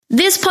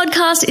This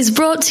podcast is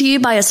brought to you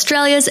by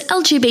Australia's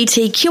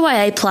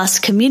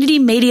LGBTQIA+ community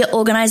media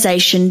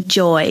organisation,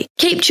 Joy.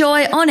 Keep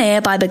Joy on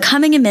air by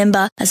becoming a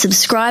member, a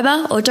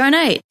subscriber or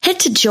donate. Head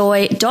to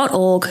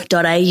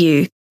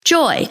joy.org.au.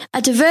 Joy,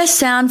 a diverse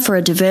sound for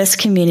a diverse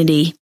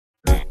community.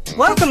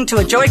 Welcome to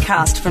a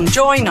Joycast from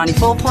Joy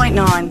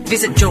 94.9.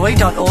 Visit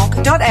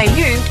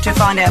joy.org.au to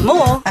find out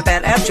more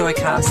about our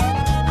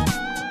Joycast.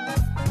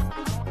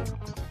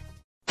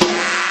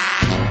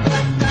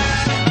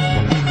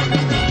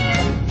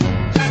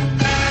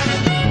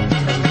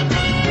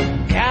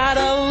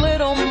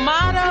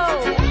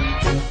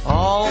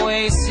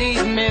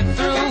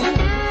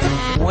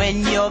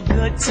 When you're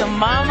good to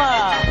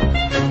mama,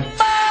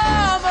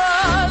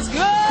 mama's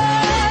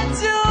good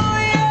to you.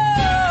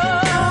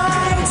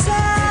 I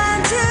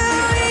turn to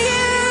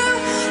you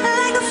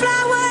like a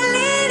flower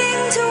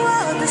leading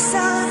toward the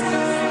sun.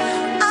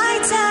 I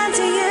turn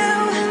to you,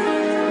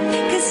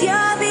 'cause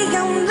you're the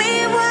only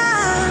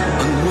one.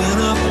 And when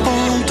I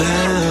fall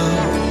down,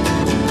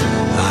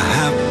 I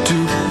have to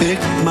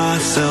pick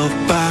myself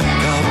back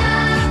up.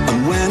 And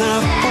when I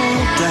fall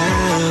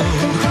down,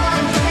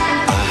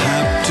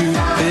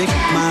 pick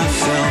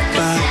myself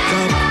back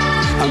up.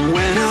 And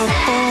when I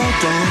fall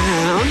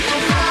down,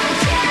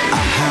 I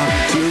have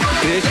to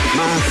pick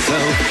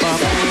myself up.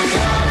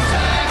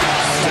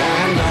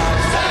 Stand up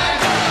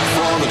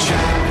for the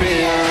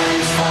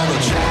champions, for the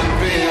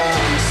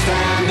champions.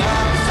 Stand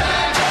up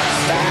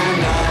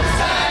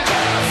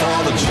for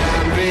the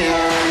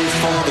champions,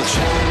 for the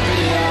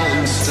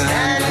champions.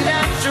 Stand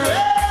up straight.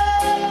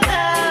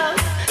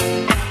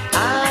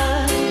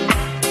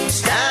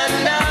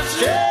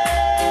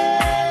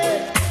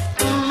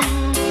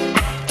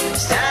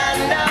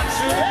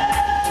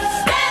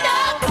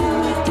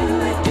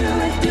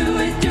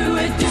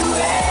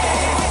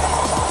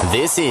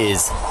 This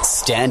is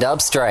Stand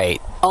Up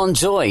Straight on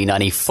Joy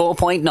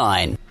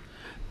 94.9.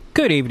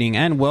 Good evening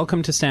and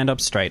welcome to Stand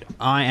Up Straight.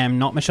 I am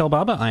not Michelle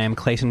Barber, I am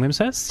Clayton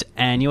Wimshurst,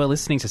 and you are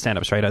listening to Stand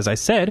Up Straight, as I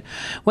said,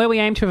 where we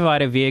aim to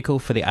provide a vehicle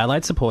for the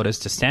allied supporters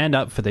to stand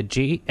up for the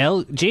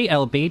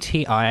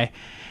GLBTI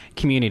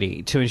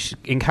community, to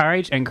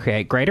encourage and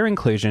create greater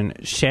inclusion,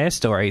 share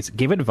stories,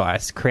 give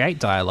advice, create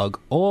dialogue,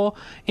 or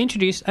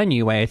introduce a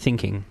new way of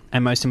thinking,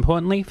 and most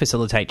importantly,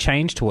 facilitate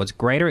change towards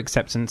greater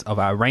acceptance of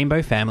our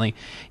rainbow family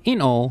in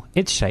all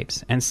its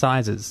shapes and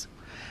sizes.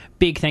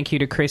 Big thank you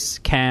to Chris,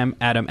 Cam,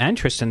 Adam and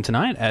Tristan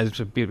tonight, as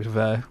a bit of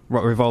a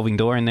revolving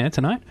door in there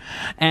tonight,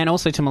 and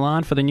also to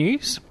Milan for the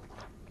news.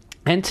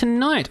 And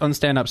tonight on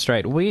Stand Up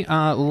Straight, we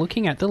are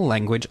looking at the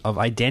language of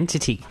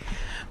identity,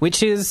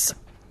 which is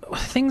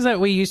things that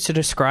we use to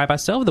describe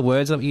ourselves, the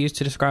words that we use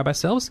to describe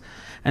ourselves,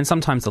 and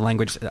sometimes the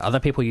language that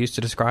other people use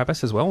to describe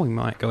us as well. We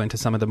might go into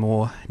some of the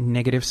more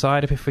negative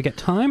side if we get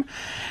time.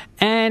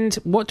 And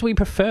what do we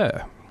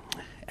prefer?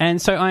 And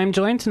so I am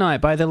joined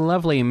tonight by the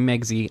lovely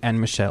Megsy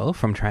and Michelle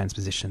from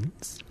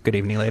Transpositions. Good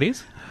evening,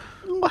 ladies.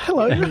 Well,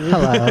 hello.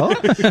 Hello.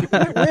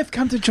 We've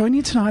come to join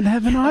you tonight and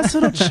have a nice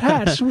little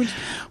chat.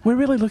 We're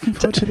really looking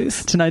forward to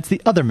this. Tonight's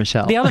the other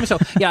Michelle. The other Michelle.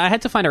 Yeah, I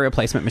had to find a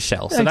replacement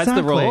Michelle. So That's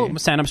the rule.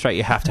 Stand Up Straight,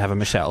 you have to have a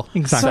Michelle.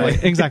 Exactly.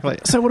 Exactly.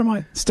 So what am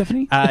I,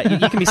 Stephanie?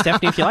 You can be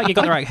Stephanie if you like. You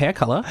got the right hair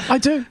colour. I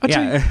do.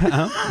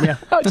 Yeah.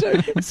 I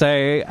do. So,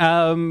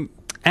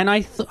 and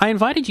I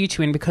invited you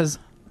two in because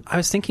I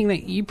was thinking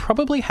that you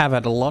probably have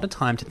had a lot of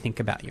time to think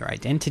about your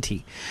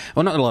identity.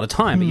 Well, not a lot of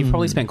time, but you've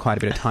probably spent quite a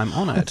bit of time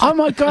on it. Oh,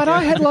 my God.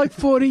 I had like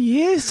 40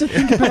 years to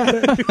think about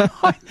it.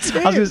 I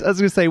was going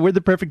to say, we're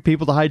the perfect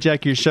people to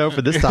hijack your show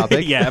for this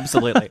topic. Yeah,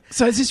 absolutely.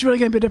 So is this really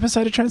going to be an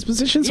episode of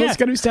Transpositions? Yeah. Or it's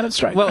going to be Stand Up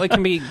Straight? Well, it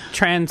can be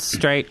trans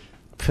straight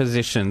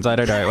positions. I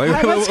don't know.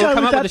 Let's go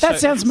with that.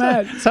 That sounds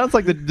mad. Sounds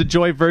like the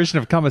Joy version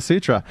of Kama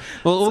Sutra.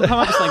 Well, we'll come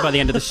up with something by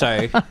the end of the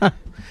show.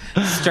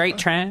 Straight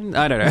trans?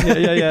 I don't know.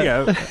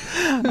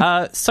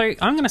 Yeah. So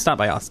I'm going to start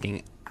by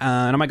asking,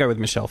 and I might go with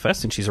Michelle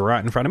first, and she's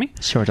right in front of me.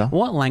 Sure, John.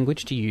 What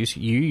language do you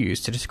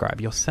use to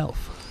describe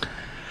yourself?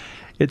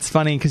 It's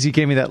funny because you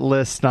gave me that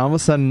list, and all of a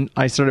sudden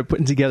I started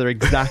putting together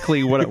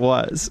exactly what it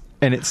was,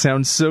 and it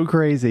sounds so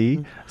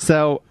crazy.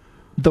 So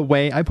the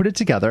way I put it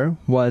together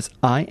was,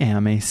 I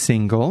am a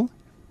single,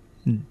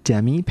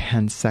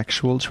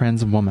 demi-pansexual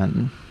trans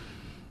woman.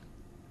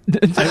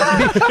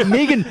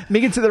 Megan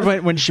said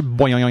that when she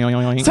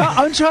boing. So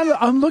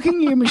I'm looking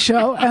at you,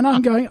 Michelle, and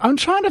I'm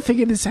trying to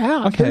figure this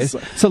out. Okay,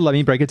 so let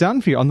me break it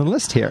down for you on the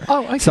list here.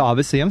 Oh, okay. So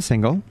obviously I'm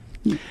single.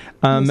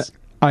 Yes.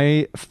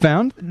 I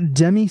found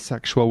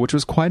demisexual, which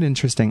was quite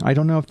interesting. I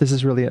don't know if this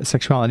is really a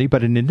sexuality,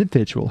 but an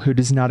individual who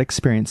does not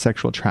experience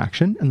sexual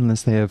attraction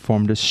unless they have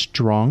formed a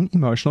strong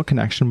emotional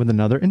connection with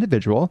another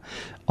individual,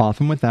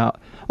 often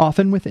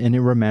within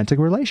a romantic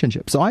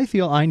relationship. So I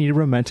feel I need a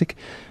romantic,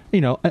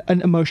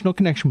 an emotional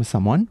connection with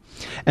someone.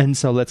 And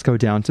so let's go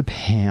down to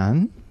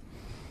pan.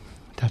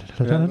 You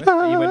went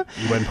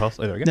past.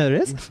 Oh, there we go. No, there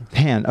it is.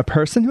 Pan, a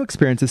person who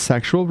experiences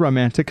sexual,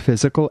 romantic,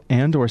 physical,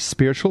 and or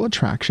spiritual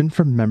attraction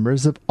from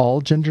members of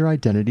all gender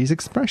identities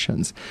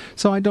expressions.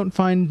 So I don't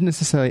find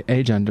necessarily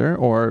a gender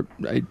or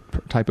a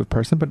type of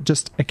person, but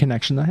just a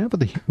connection I have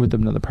with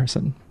another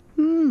person.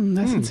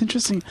 That's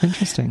interesting.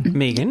 Interesting.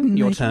 Megan,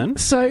 your turn.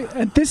 So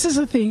this is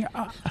the thing.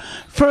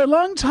 For a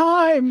long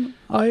time,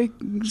 I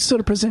sort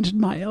of presented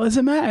male as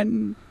a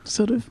man.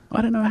 Sort of,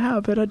 I don't know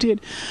how, but I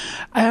did.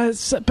 But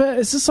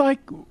it's just like,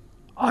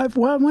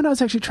 when I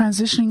was actually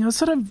transitioning, I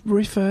sort of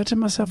referred to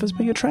myself as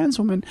being a trans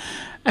woman.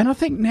 And I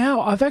think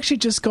now I've actually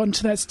just gotten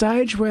to that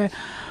stage where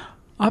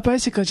I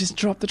basically just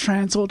dropped the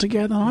trans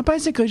altogether. And I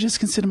basically just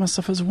consider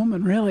myself as a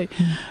woman, really.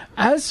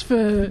 As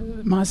for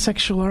my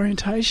sexual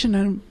orientation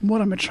and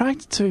what I'm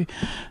attracted to,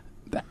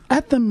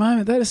 at the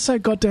moment, that is so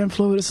goddamn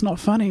fluid, it's not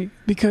funny.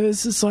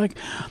 Because it's like,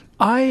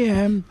 I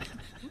am...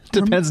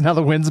 Depends on how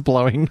the wind's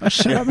blowing.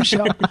 Shut up,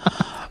 Michelle.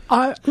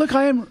 I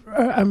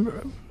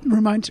am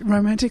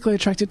romantically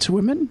attracted to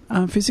women,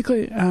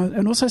 physically,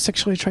 and also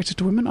sexually attracted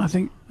to women. I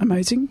think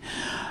amazing.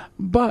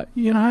 But,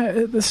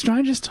 at the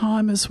strangest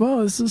time as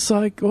well, it's just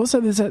like, also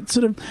there's that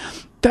sort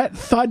of, that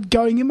thud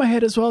going in my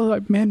head as well,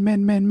 like men.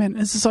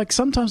 It's just like,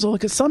 sometimes I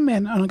look at some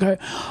men and I go,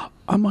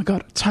 oh my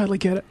God, I totally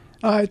get it.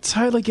 I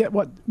totally get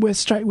where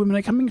straight women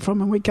are coming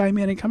from and where gay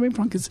men are coming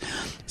from, because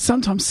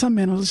sometimes some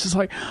men are just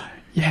like,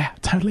 yeah,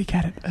 totally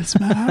get it. It's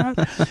mad.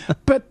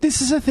 But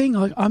this is the thing.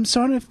 Like, I'm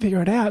starting to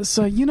figure it out.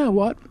 So, you know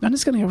what? I'm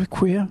just going to go with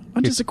queer.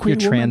 I'm just a queer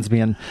woman. You're trans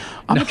man.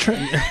 I'm a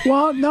trans.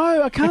 Well,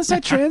 no, I can't say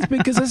trans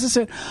because, as I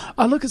said,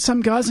 I look at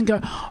some guys and go,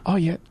 oh,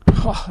 yeah,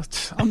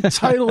 I'm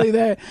totally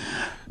there.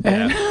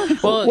 And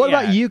Well, What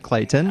about you,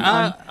 Clayton?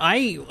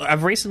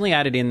 I've recently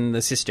added in the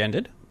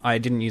cisgendered. I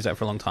didn't use that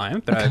for a long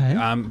time, but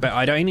Okay. but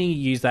I'd only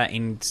use that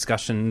in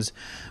discussions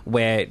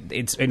where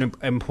it's an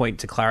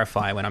point to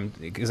clarify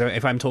because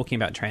if I'm talking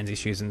about trans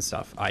issues and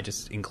stuff, I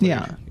just include.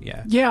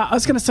 Yeah. Yeah, I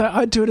was going to say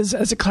I do it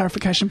as a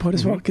clarification point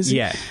as well, because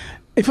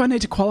if I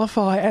need to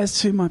qualify as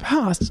to my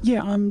past,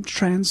 I'm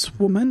trans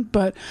woman,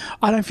 but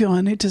I don't feel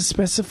I need to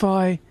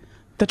specify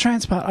the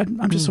trans part.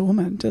 I'm just a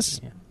woman.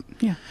 Just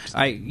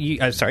I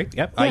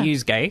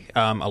use gay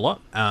a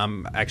lot,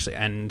 actually,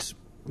 and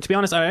to be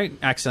honest, I don't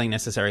actually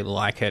necessarily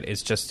like it.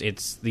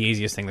 It's the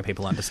easiest thing that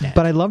people understand.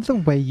 But I love the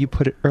way you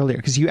put it earlier,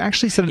 because you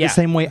actually said it the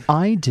same way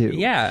I do.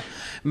 Yeah.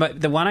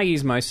 But the one I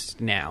use most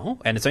now,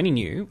 and it's only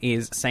new,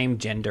 is same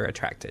gender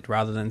attracted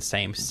rather than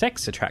same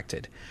sex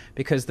attracted.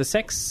 Because the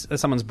sex that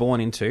someone's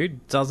born into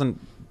doesn't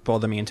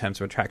bother me in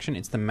terms of attraction.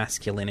 It's the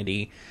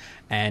masculinity,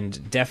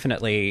 and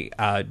definitely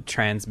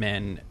trans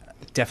men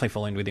definitely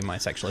fall in within my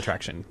sexual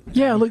attraction.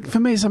 Yeah, look, for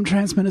me, some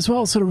trans men as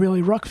well sort of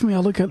really rock for me. I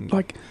look at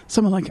like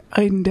someone like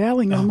Aidan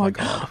Dowling and I'm like,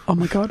 oh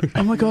my God,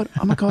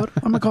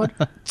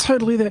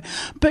 totally there.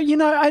 But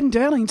Aidan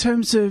Dowling, in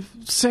terms of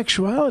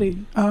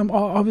sexuality,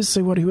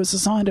 obviously what he was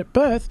assigned at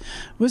birth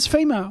was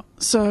female.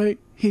 So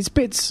his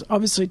bit's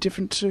obviously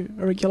different to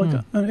a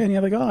regular any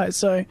other guy.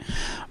 So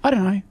I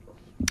don't know.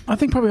 I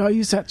think probably I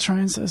use that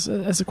trans as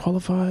a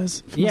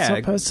qualifier for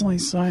myself personally.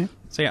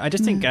 So I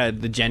just think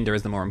the gender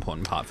is the more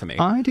important part for me.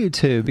 I do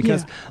too,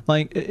 because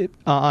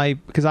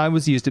because I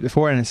was used it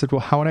before, and I said,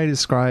 well, how would I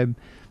describe,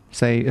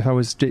 say, if I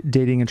was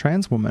dating a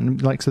trans woman?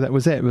 Like, so that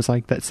was it. It was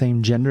like that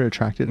same gender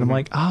attracted. And I'm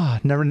like,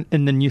 never.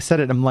 And then you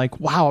said it. I'm like,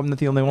 wow, I'm not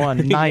the only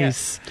one.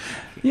 Nice.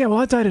 Yeah, well,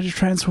 I dated a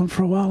trans woman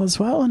for a while as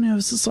well, and it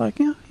was just like,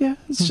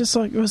 it's just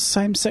like, it was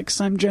same sex,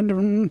 same gender,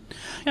 and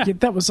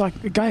that was like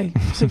a gay.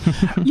 So,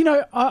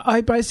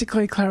 I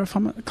basically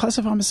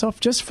classify myself,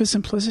 just for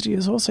simplicity,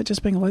 as also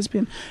just being a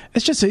lesbian.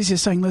 It's just easier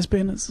saying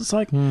lesbian. It's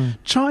like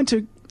trying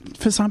to,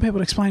 for some people,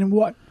 to explain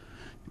what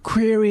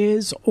queer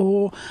is,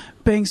 or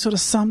being sort of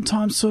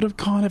sometimes sort of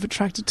kind of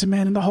attracted to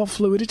men, and the whole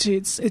fluidity,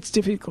 it's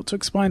difficult to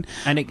explain.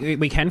 And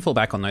we can fall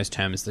back on those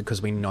terms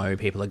because we know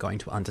people are going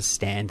to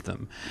understand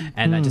them,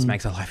 and that just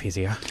makes our life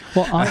easier.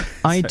 Well,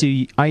 I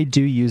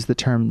do use the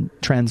term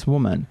trans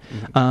woman.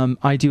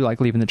 I do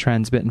like leaving the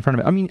trans bit in front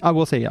of it. I mean, I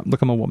will say,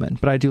 look, I'm a woman,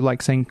 but I do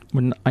like saying,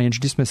 when I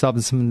introduce myself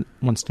and someone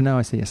wants to know,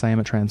 I say, yes, I am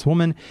a trans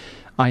woman.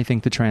 I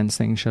think the trans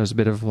thing shows a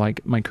bit of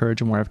like my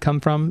courage and where I've come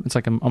from. It's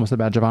like almost a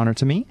badge of honor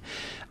to me.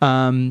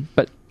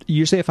 But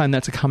usually I find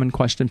that's a common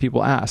question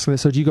people ask.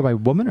 So do you go by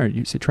woman, or do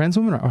you say trans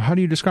woman, or how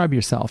do you describe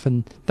yourself?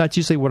 And that's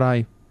usually what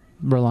I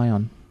rely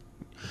on.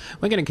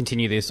 We're going to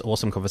continue this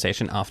awesome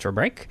conversation after a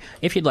break.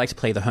 If you'd like to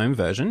play the home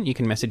version, you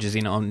can message us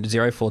in on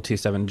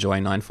 0427 Joy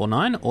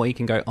 949, or you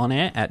can go on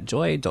air at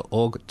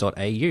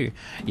joy.org.au.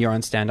 You're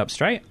on Stand Up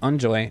Straight on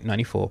Joy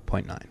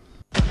 94.9.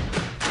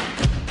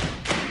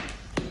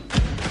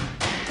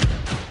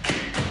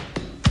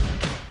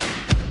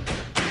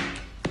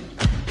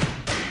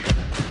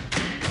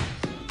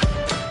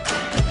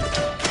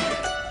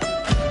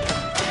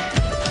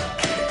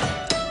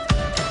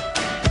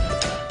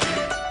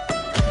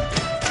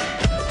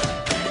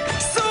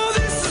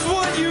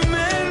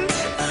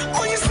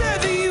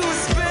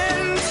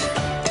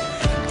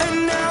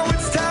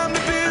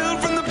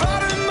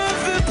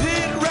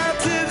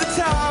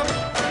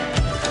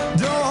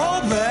 Don't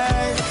hold back.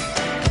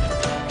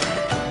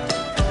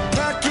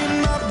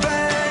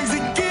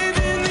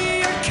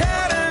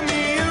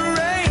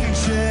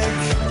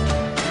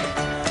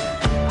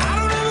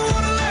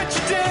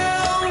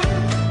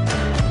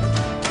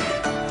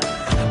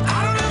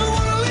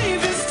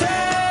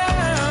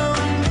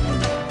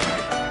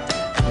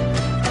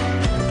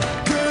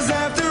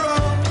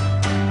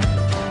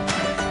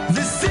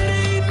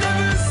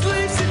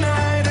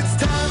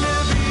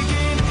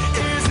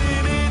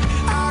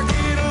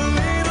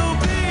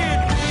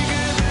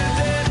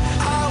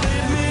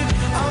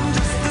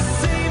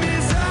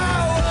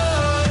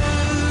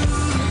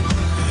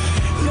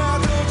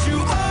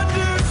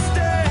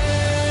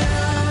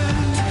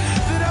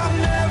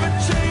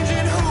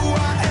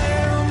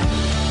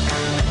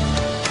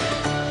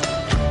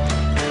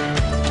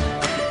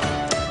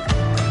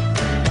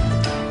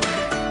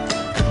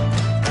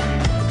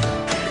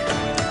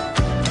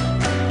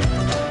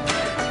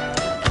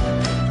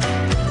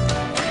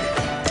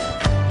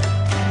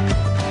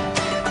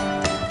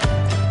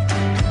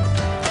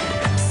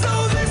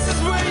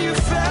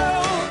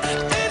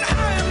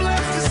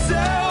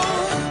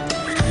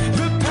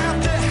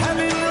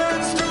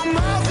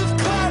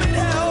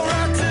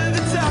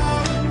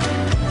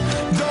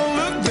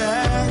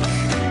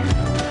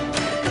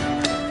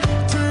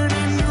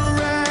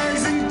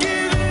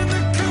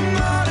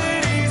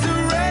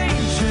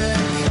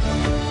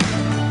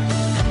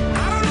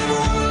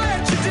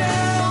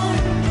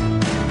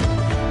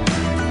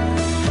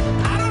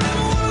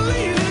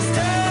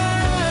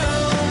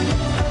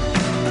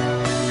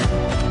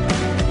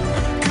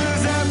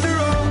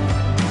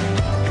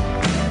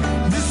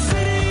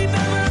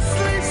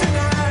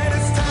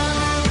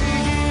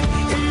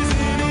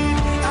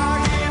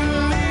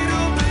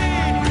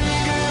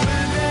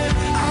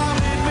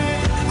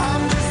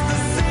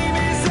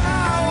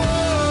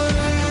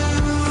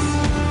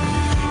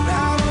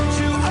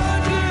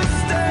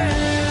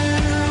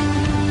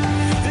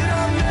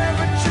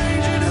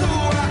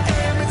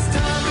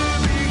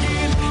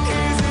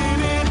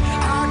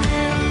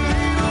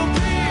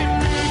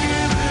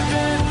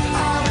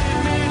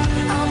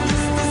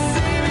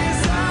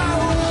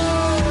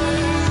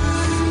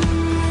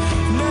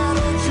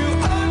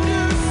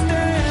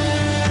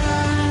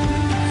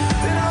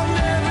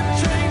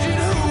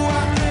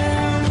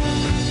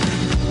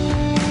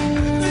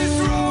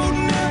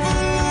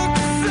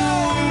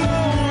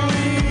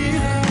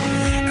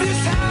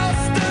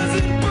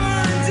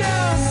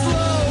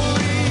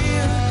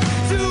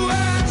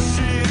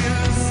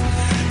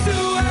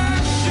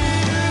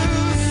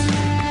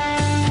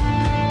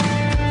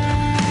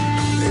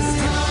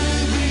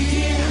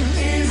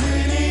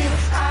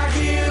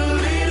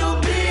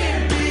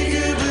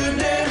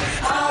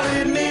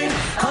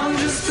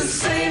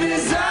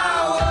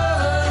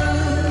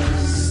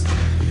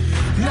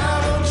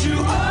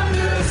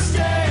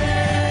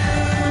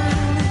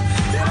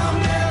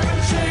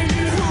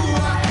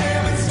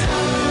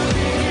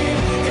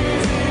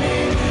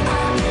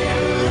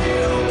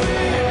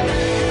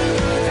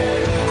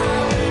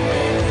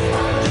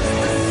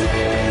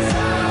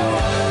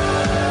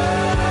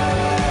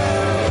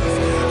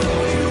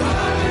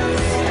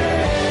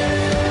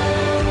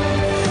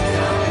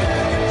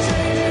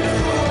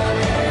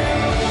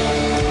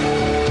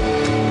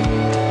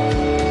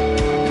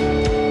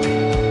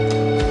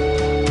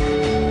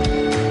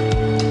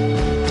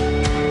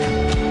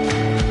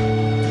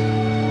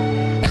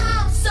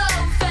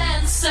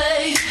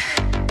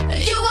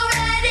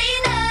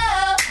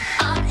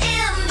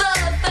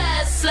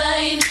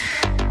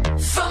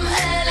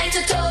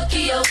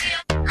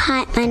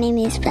 Hi, my name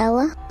is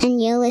Bella,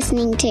 and you're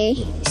listening to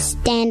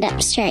Stand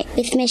Up Straight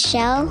with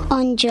Michelle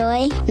on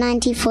Joy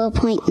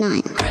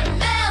 94.9.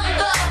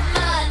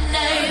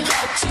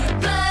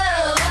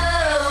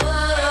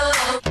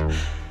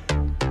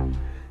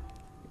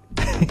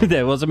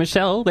 There was a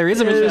Michelle. There is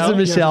a Michelle. There's a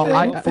Michelle.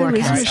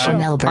 Forecast for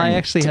Melbourne I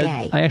actually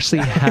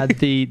had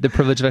the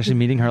privilege of actually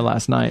meeting her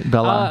last night,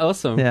 Bella.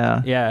 Awesome.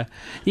 Yeah.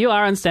 You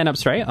are on Stand Up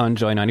Straight on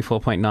Joy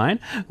 94.9.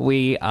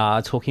 We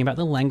are talking about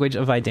the language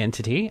of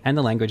identity and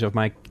the language of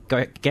my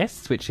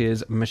guests, which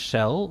is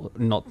Michelle,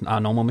 not our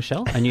normal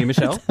Michelle, a new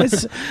Michelle.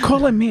 Let's call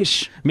her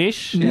Mish.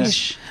 Mish?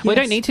 Mish. We Yes.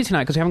 don't need to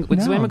tonight because we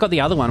haven't got the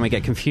other one. We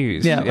get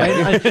confused.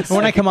 Yeah.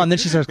 When I come on, then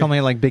she starts calling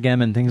me like Big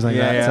M and things like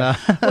that. Yeah.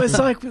 So. Well, it's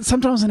like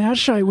sometimes in our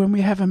show when we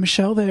have a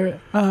Michelle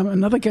there,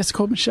 another guest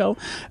called Michelle,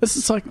 it's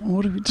just like,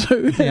 what do we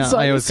do? Yeah, It's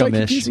like, I always it's so go Mish.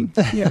 confusing.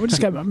 Yeah, we'll just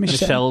go about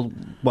Michelle.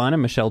 Michelle 1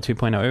 and Michelle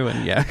 2.0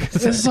 and yeah.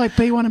 This is like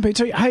B1 and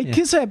B2. Hey,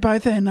 because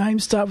both their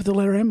names start with the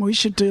letter M, we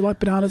should do like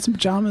bananas and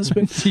pajamas.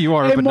 But You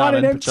are a M1 banana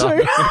and and M2.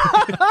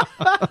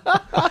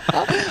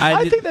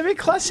 I think that'd be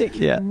classic.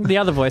 Yeah. The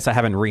other voice I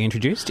haven't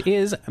reintroduced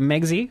is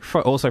Megsy,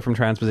 also from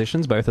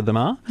Transpositions. Both of them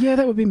are. Yeah,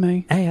 that would be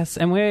me. Yes,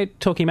 and we're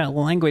talking about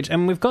language,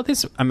 and we've got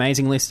this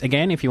amazing list.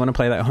 Again, if you want to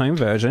play that home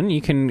version,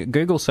 you can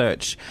Google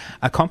search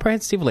a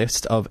comprehensive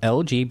list of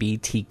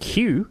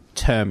LGBTQ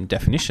term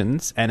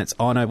definitions, and it's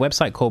on a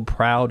website called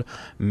Proud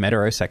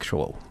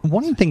Metrosexual.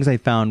 One of the things I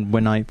found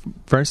when I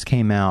first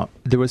came out,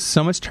 there was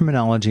so much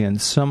terminology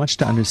and so much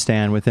to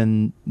understand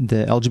within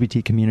the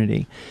LGBT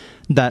community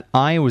that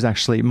I was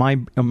actually, my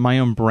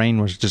own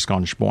brain was just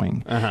gone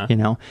shboing, you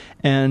know?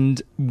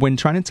 And when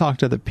trying to talk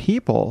to other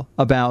people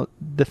about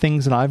the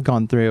things that I've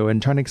gone through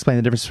and trying to explain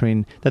the difference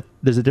between, that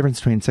there's a difference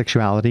between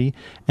sexuality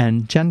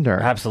and gender.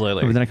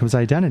 Absolutely. When it comes to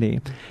identity.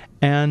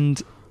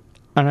 And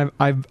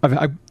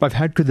I've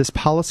had this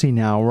policy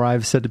now where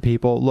I've said to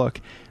people,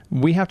 look,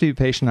 we have to be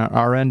patient on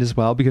our end as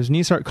well, because when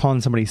you start calling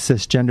somebody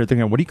cisgender, they're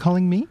going, what are you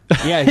calling me?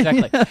 Yeah,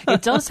 exactly.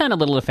 It does sound a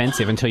little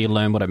offensive until you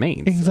learn what it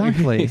means.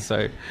 Exactly.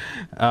 So,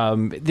 so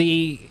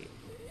many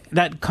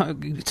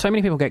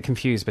people get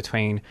confused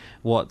between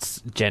what's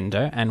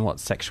gender and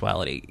what's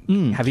sexuality.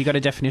 Have you got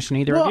a definition,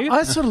 either of you?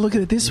 I sort of look at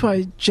it this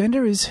way.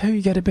 Gender is who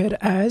you go to bed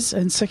as,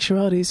 and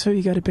sexuality is who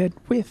you go to bed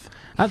with.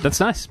 Oh,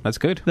 that's nice. That's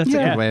good. That's a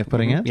good way of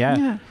putting it.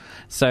 Yeah.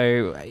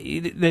 So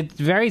they're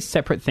very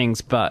separate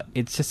things, but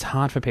it's just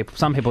hard for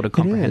some people to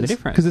comprehend the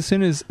difference. Because as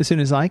soon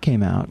as I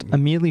came out,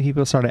 immediately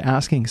people started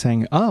asking,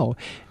 saying, "Oh,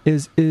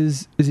 is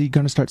he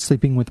going to start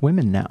sleeping with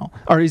women now,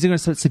 or is he going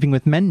to start sleeping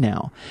with men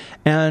now?"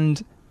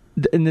 And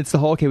it's the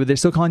whole, okay, but they're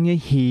still calling you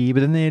he, but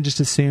then they just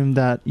assume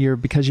that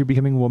because you're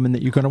becoming a woman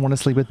that you're going to want to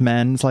sleep with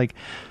men. It's like,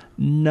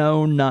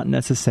 no, not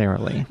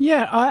necessarily.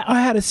 Yeah,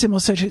 I had a similar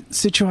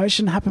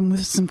situation happen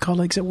with some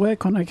colleagues at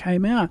work when I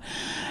came out.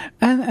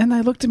 And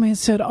they looked at me and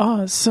said,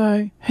 oh,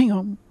 so hang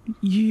on,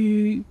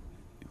 you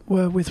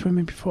were with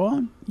women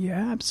before?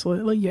 Yeah,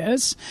 absolutely,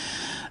 yes.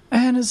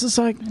 And it's just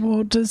like,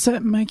 well, does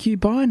that make you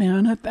bi now?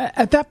 And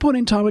at that point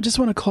in time, I just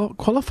want to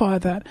qualify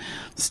that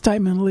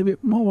statement a little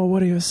bit more. Well,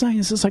 what he was saying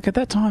is just like, at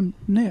that time,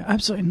 no,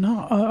 absolutely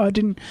not.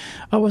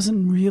 I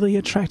wasn't really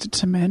attracted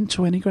to men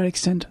to any great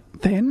extent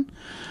then.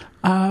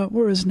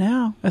 Whereas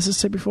now, as I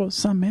said before,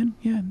 some men,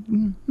 yeah.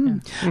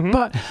 Mm-hmm.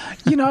 But,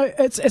 you know,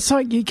 it's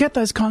like you get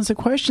those kinds of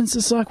questions.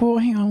 It's like, well,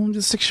 hang on,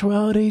 the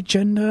sexuality,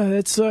 gender,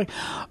 it's like,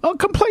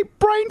 complete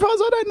brain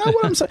fuzz. I don't know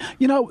what I'm saying.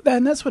 You know,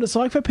 and that's what it's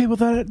like for people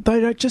that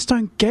they just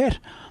don't get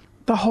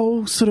the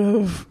whole sort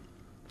of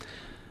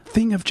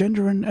thing of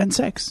gender and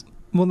sex.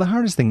 Well, the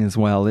hardest thing as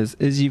well is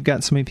you've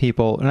got so many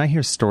people, and I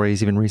hear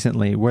stories even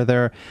recently where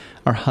there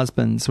are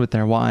husbands with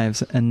their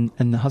wives, and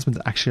the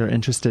husbands actually are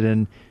interested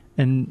in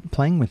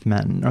playing with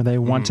men, or they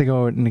want to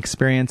go and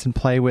experience and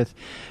play with,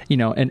 you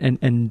know,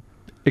 and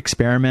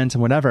experiment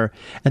and whatever.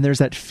 And there's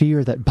that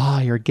fear that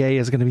bi or gay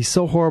is going to be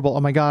so horrible.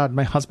 Oh my God,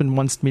 my husband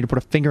wants me to put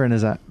a finger in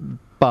his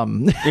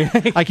bum.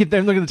 I keep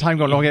looking at the time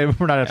going, okay,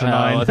 we're not after 9.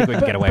 I think we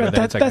can get away with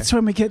that. That's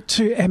when we get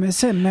to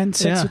MSM, men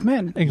sex with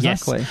men.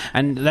 Exactly. Yes.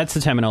 And that's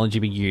the terminology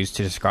we use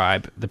to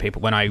describe the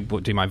people. When I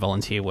do my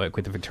volunteer work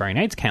with the Victorian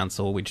AIDS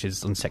Council, which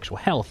is on sexual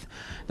health,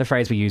 the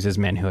phrase we use is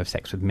men who have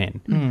sex with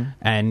men.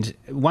 And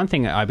one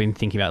thing I've been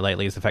thinking about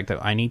lately is the fact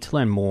that I need to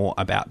learn more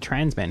about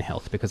trans men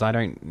health, because I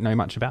don't know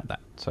much about that.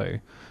 So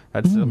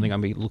that's something I'll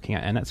be looking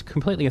at, and that's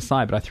completely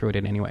aside, but I threw it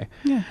in anyway.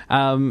 Yeah.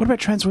 What about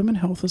trans women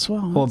health as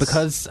well? Well,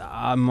 because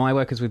my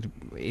work is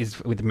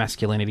with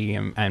masculinity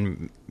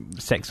and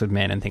sex with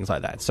men and things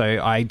like that. So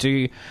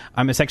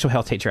I'm a sexual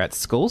health teacher at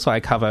school, so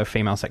I cover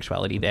female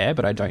sexuality there,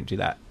 but I don't do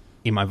that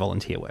in my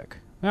volunteer work.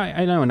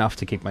 I know enough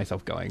to keep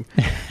myself going.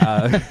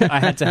 I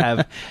had to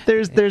have...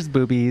 There's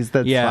boobies,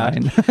 that's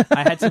fine.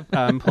 I had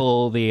to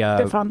pull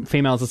the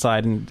females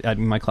aside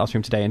in my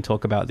classroom today and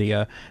talk about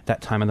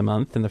that time of the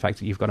month and the fact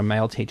that you've got a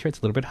male teacher. It's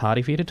a little bit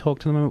harder for you to talk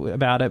to them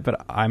about it,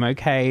 but I'm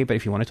okay. But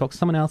if you want to talk to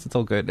someone else, it's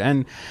all good.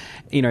 And,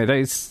 you know,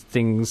 those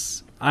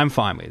things I'm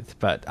fine with.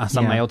 But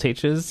some male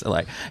teachers are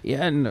like,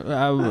 and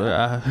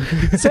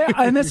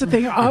that's the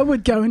thing. I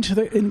would go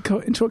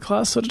into a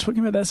class sort of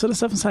talking about that sort of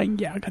stuff and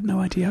saying, I got no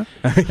idea.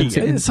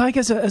 It's like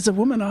as a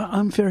woman,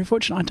 I'm very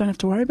fortunate. I don't have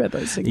to worry about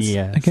those things.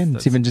 Yeah. Again,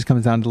 it even just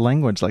comes down to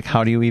language. Like,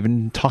 how do you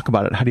even talk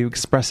about it? How do you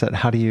express it?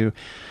 How do you...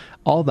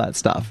 all that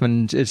stuff,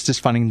 and it's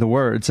just finding the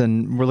words,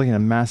 and we're looking at a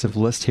massive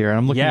list here. And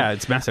I'm looking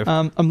it's massive.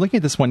 I'm looking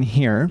at this one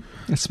here.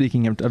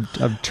 Speaking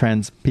of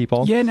trans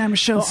people, now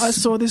Michelle, I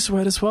saw this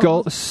word as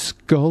well.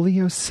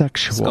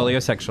 Scoliosexual.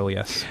 Scoliosexual,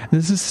 yes.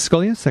 This is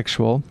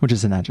scoliosexual, which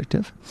is an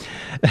adjective,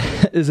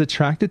 is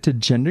attracted to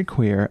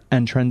genderqueer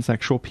and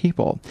transsexual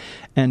people,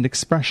 and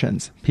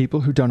expressions,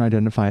 people who don't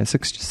identify as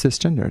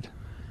cisgendered.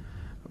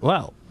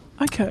 Well.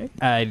 Okay.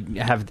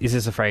 Is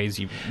this a phrase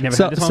you've never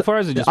heard this one before? Or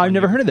is it just I've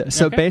never heard of this.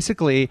 So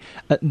basically,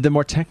 the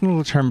more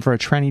technical term for a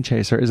tranny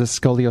chaser is a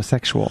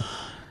scoliosexual.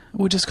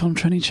 We'll just call them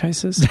tranny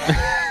chasers.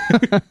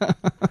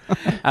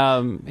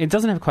 It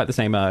doesn't have quite the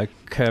same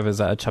curve as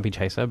a chubby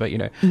chaser, but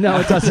No,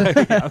 it doesn't.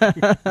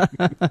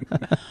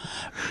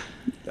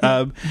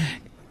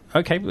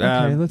 Okay,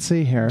 let's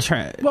see here.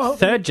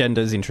 Third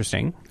gender is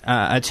interesting.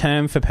 A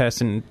term for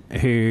person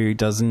who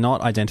does not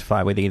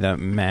identify with either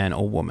man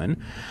or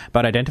woman,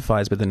 but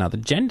identifies with another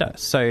gender.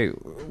 So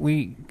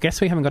we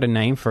haven't got a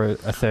name for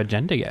a third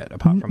gender yet,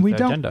 apart from third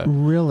gender. We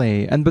don't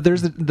really. But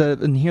there's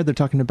and here they're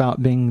talking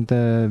about being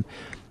the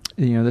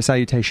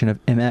salutation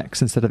of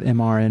MX instead of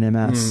MR and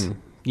MS.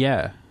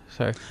 Yeah.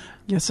 So.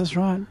 Yes, that's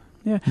right.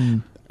 Yeah.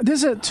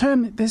 There's a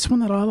term. There's one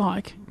that I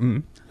like.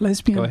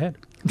 Lesbian. Go ahead.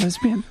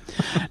 Lesbian.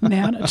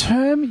 Noun, a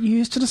term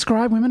used to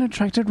describe women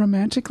attracted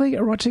romantically,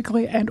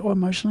 erotically, and or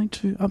emotionally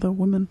to other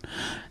women.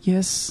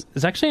 Yes.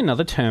 There's actually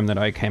another term that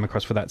I came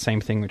across for that same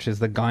thing, which is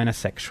the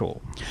gynosexual.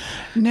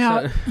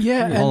 Now,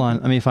 hold on,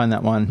 let me find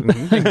that one.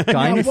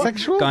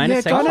 Gynosexual?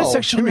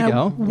 Gynosexual. Here we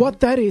go. What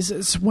that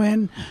is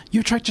when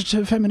you're attracted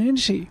to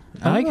femininity.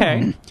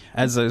 Okay.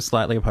 As a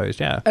slightly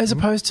opposed, As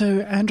opposed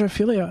to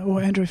androphilia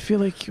or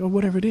androphilic or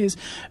whatever it is.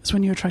 It's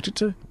when you're attracted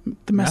to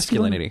the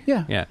masculinity.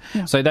 Yeah.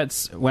 So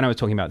that's when I was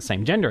talking about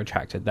same gender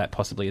attracted, that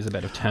possibly is a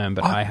better term,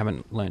 but I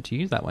haven't learned to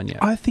use that one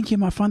yet. I think you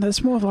might find that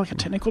it's more of like a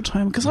technical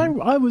term, because I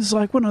was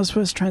like, when I was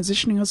first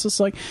transitioning, I was just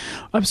like,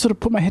 I sort of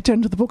put my head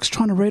down to the books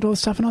trying to read all this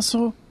stuff, and I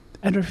saw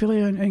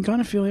androphilia and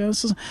gynophilia. I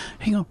was just,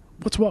 hang on,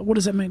 what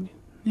does that mean?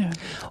 Yeah.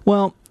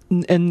 Well,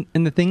 and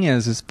the thing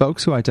is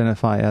folks who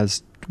identify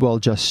as,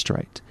 just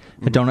straight,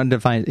 that don't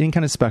identify any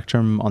kind of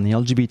spectrum on the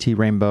LGBT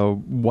rainbow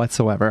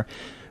whatsoever,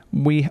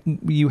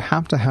 you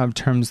have to have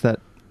terms that,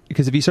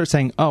 because if you start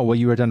saying,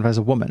 you identify as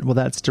a woman,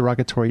 that's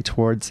derogatory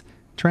towards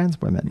trans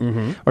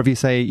women. Or if you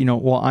say,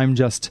 I'm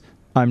just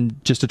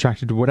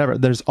attracted to whatever,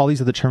 there's all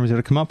these other terms you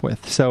have to come up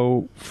with.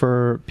 So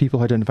for people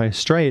who identify as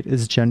straight,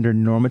 is gender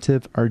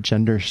normative or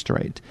gender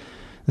straight?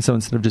 And so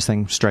instead of just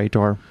saying straight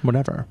or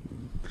whatever.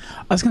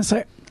 I was going to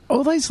say,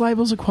 all these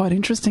labels are quite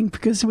interesting,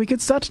 because we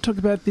could start to talk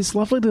about this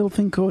lovely little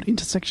thing called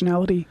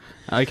intersectionality.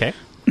 Okay.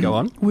 Go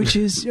on. Which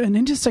is, an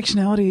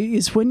intersectionality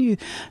is when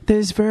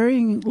there's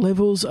varying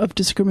levels of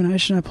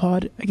discrimination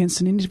applied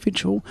against an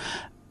individual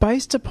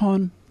based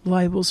upon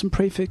labels and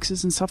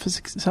prefixes and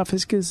suffixes,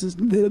 suffix,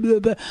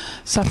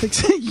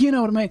 you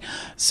know what I mean?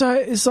 So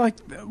it's like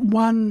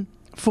one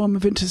form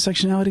of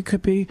intersectionality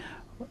could be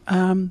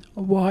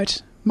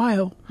white,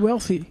 male,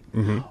 wealthy,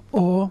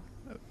 or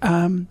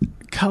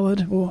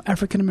coloured or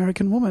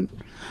African-American woman.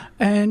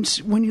 And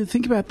when you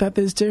think about that,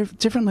 there's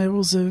different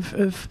levels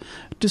of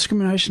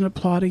discrimination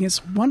applied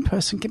against one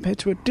person compared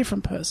to a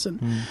different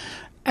person.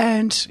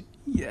 And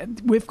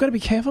we've got to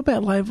be careful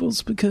about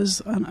labels,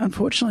 because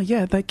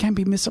unfortunately, they can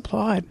be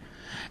misapplied.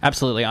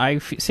 Absolutely. I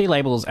see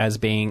labels as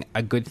being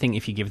a good thing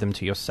if you give them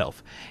to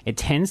yourself. It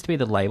tends to be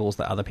the labels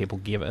that other people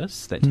give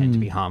us that tend to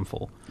be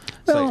harmful.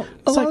 Well,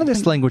 a lot of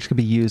this language could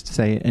be used,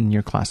 say, in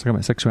your class, talking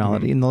about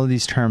sexuality, and all of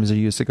these terms are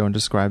used to go and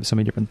describe so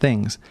many different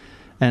things.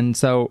 And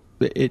so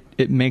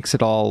it makes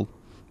it all,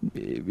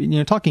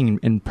 talking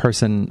in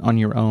person on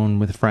your own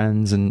with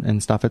friends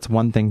and stuff, it's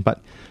one thing,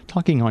 but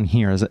talking on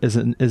here is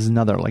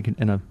another, like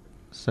in a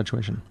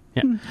situation.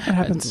 Yeah. It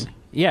happens.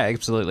 Yeah,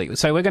 absolutely.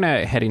 So we're going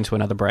to head into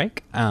another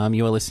break.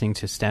 You are listening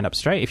to Stand Up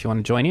Straight. If you want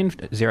to join in,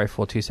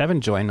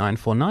 0427 Joy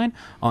 949,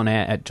 on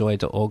air at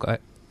joy.org.au.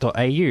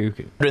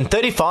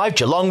 135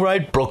 Geelong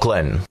Road,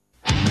 Brooklyn.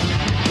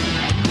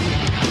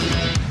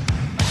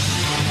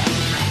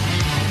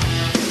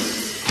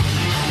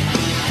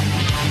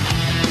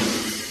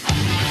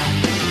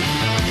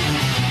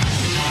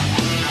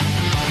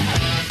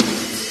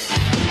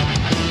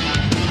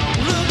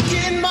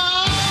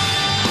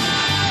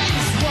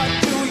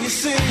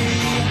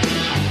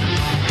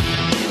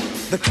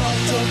 The cult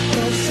of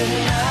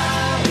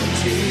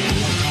personality.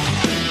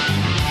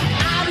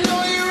 I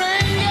know your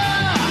anger,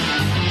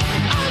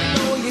 I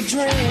know your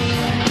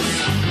dreams.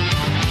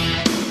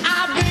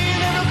 I've been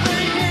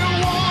everything you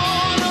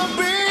wanna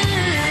be.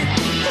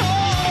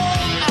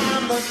 Oh,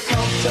 I'm the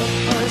cult of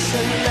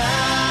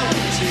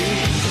personality.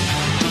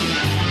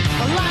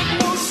 Like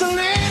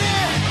Mussolini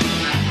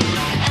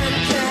and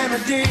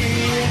Kennedy,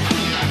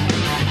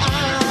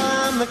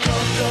 I'm the cult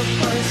of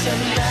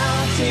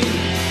personality.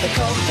 The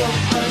cult of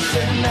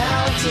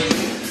personality.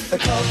 The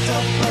cult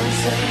of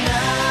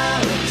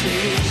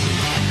personality.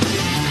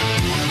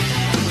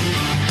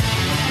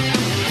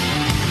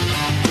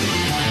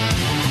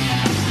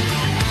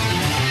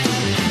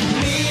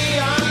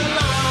 Neon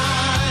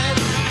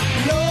lights,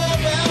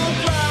 Nobel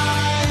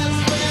Prize.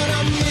 When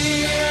a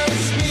mirror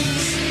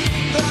speaks,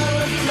 the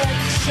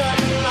reflection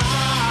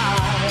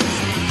lies.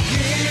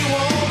 You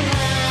won't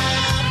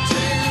have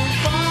to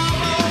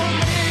follow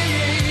me.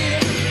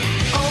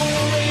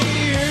 Only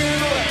you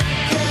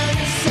can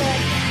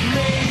set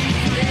me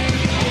free.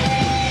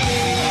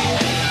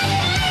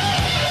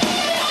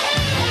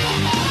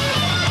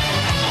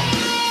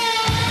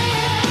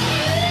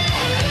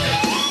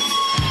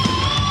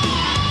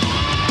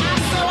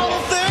 All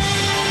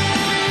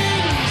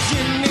things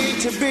you need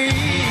to be.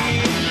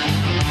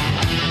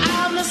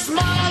 I'm the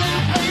smiling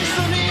face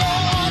on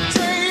your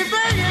TV.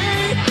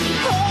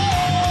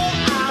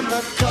 Oh, I'm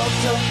the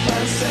cult of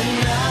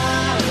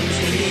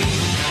personality.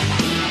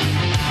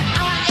 I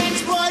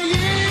exploit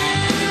you,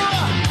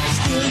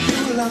 still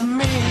you love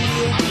me.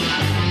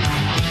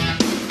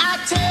 I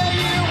tell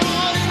you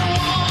 1 and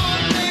 1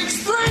 makes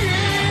 3.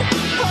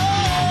 Oh,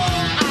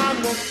 I'm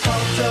the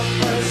cult of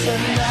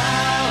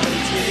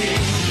personality.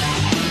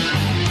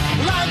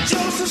 Like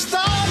Joseph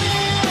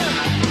Stalin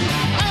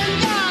and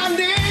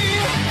Gandhi.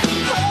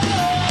 Oh,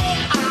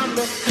 I'm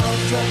the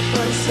cult of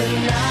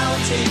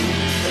personality.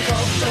 The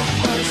cult of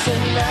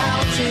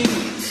personality.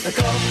 The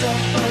cult of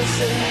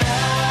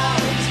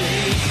personality.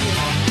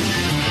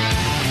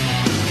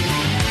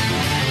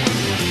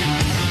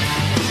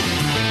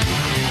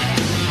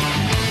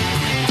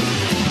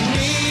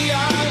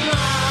 Neon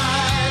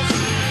lights,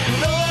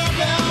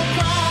 Nobel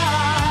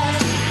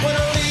Prize. When a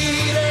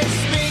leader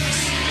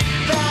speaks,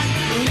 that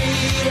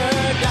leader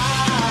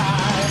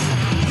dies.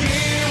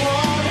 You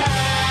won't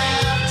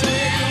have to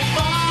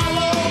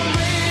follow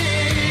me.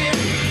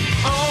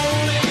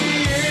 Only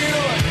you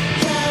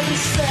can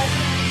set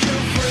you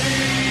free.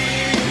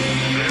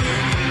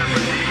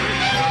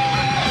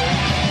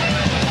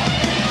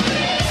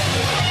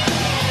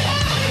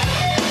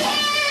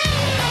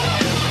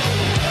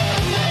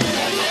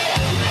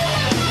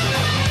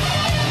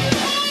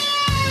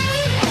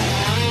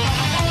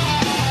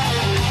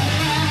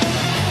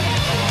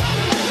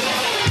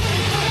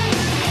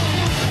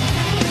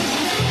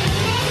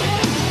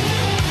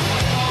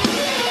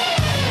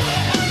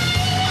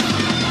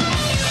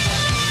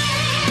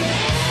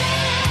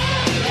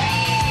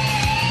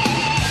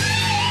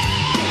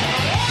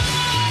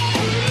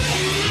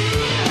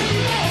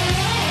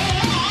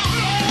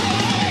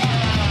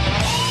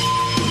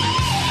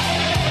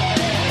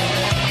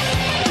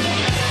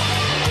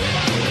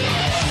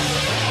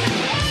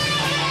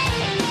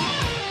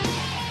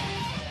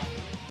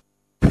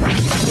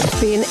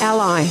 Be an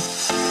ally.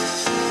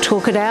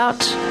 Talk it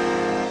out.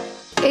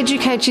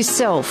 Educate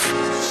yourself.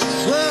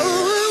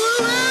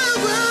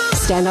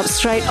 Stand Up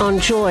Straight on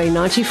Joy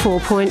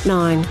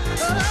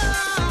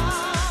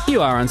 94.9.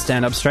 You are on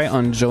Stand Up Straight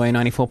on Joy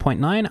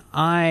 94.9.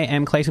 I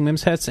am Clayton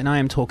Wimshurst, and I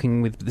am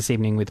talking this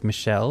evening with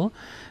Michelle,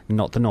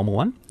 not the normal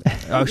one.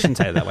 I shouldn't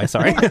say it that way,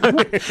 sorry.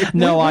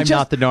 No, I'm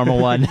not the normal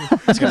one. I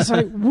was going to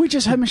say, we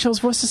just heard Michelle's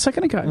voice a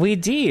second ago. We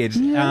did.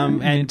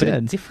 But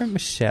a different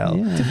Michelle.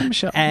 Yeah. Different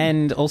Michelle.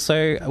 And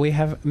also, we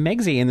have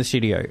Megsy in the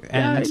studio,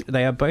 and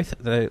they are both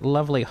the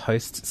lovely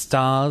host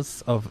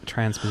stars of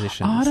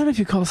Transpositions. Oh, I don't know if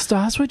you call us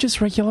stars. We're just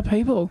regular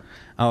people.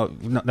 Oh,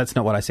 no, that's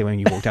not what I see when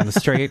you walk down the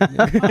street.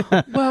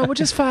 Well, we're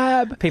just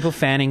fab. People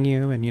fanning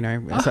you, and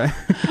so.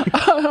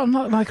 I'm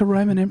not like a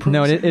Roman emperor.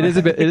 No, it is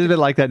a bit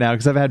like that now,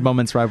 because I've had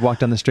moments where I've walked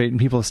down the street and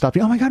people have stopped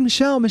me. Oh my God,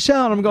 Michelle,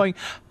 and I'm going,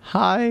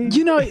 hi.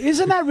 You know,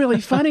 isn't that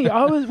really funny?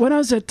 When I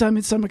was at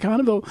Midsummer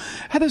Carnival, I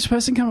had this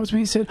person come up to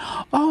me and said,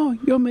 "Oh,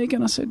 you're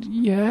Megan." I said,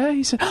 "Yeah."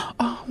 He said,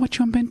 "Oh, watch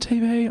you on Ben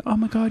TV. Oh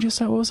my God, you're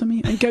so awesome."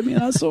 And gave me a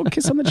nice little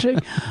kiss on the cheek.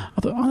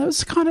 I thought, oh, that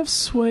was kind of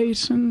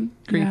sweet and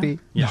creepy.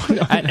 Yeah,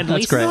 at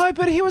least great. No,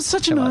 but he was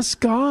such a nice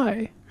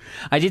guy.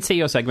 I did see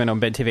your segment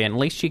on Ben TV, and at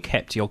least you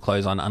kept your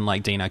clothes on,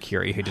 unlike Dean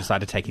Arcuri, who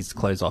decided to take his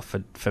clothes off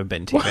for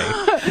Ben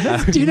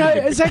TV. Do you know,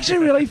 it's actually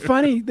really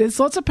funny. There's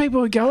lots of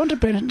people who go onto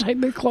Ben and take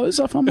their clothes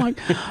off. I'm like,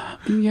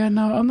 yeah,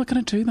 no, I'm not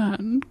going to do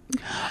that.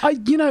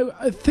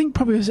 I think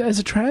probably as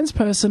a trans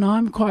person,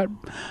 I'm quite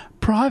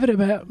private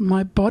about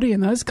my body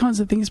and those kinds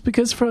of things,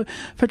 because for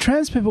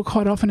trans people,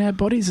 quite often our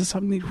bodies are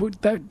something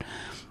that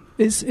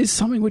is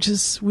something which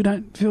we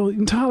don't feel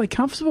entirely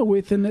comfortable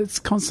with, and it's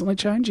constantly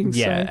changing.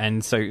 Yeah,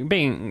 and so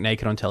being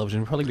naked on television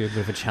would probably be a bit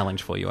of a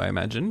challenge for you, I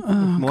imagine. Oh,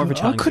 More of a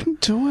challenge. I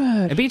couldn't do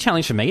it. It'd be a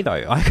challenge for me,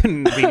 though. I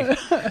couldn't be...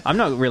 I'm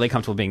not really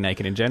comfortable being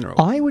naked in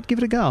general. I would give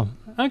it a go.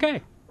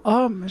 Okay.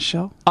 Oh,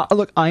 Michelle.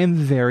 Look, I am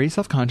very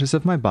self-conscious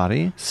of my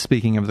body,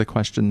 speaking of the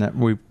question that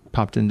we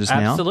popped in just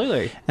now.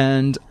 Absolutely.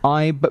 And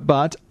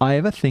but I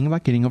have a thing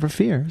about getting over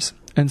fears.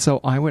 And so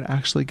I would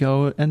actually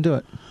go and do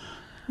it.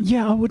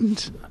 Yeah, I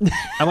wouldn't.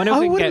 I wonder if I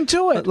we can wouldn't get,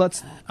 do it.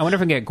 I wonder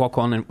if we can get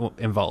Guakwon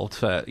involved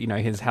for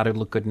his how to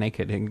look good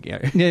naked. And,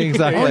 Yeah,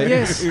 exactly. Oh,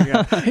 yes.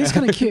 He's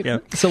kind of cute. Yeah.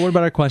 So what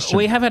about our question?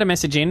 We have had a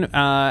message in.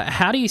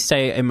 How do you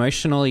stay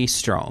emotionally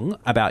strong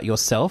about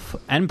yourself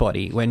and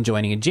body when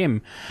joining a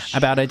gym?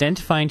 About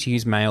identifying to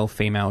use male,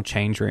 female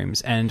change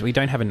rooms, and we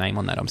don't have a name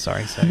on that. I'm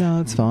sorry. So.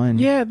 No, it's fine.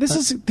 Yeah,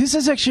 this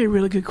is actually a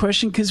really good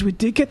question because we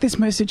did get this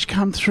message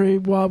come through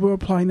while we were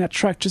playing that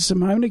track just a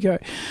moment ago,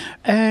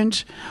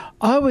 and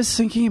I was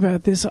thinking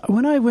about this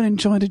when I went and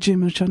joined a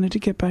gym, which I need to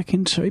get back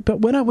into. But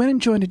when I went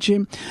and joined a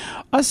gym,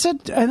 I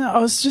said, and I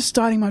was just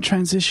starting my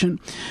transition,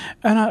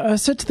 and I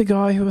said to the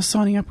guy who I was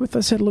signing up with, I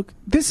said, look,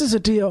 this is a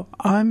deal.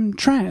 I'm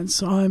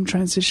trans. I'm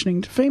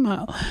transitioning to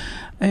female,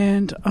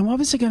 and I'm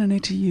obviously going to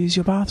need to use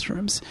your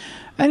bathrooms.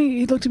 And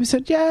he looked at me and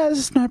said, yeah,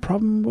 there's no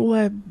problem.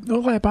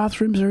 All our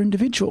bathrooms are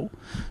individual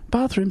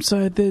bathrooms,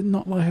 so they're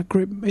not like a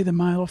group, either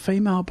male or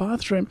female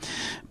bathroom.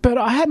 But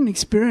I had an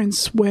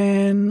experience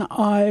when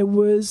I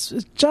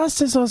was,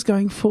 just as I was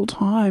going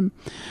full-time,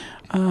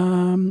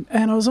 and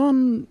I was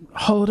on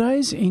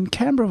holidays in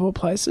Canberra, of all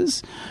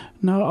places.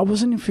 No, I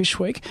wasn't in Fish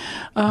Week.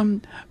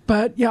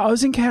 But, yeah, I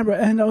was in Canberra,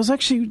 and I was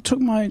actually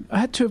I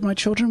had two of my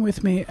children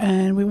with me,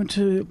 and we went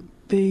to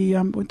the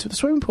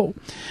swimming pool.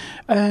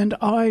 And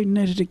I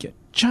needed to get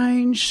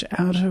changed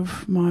out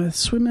of my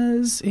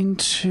swimmers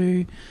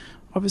into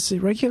obviously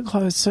regular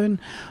clothes. And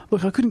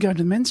look, I couldn't go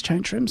into the men's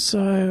change room,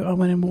 so I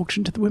went and walked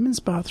into the women's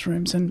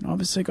bathrooms and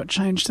obviously got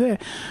changed there.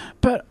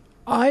 But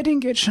I didn't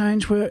get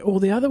changed where all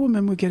the other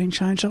women were getting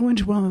changed. I went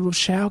to one of the little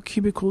shower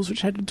cubicles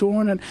which had a door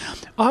on it.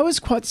 I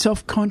was quite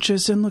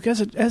self-conscious, and look, as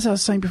I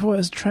was saying before,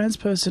 as a trans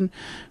person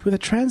with a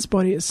trans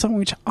body, it's something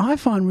which I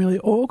find really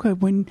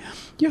awkward when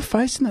you're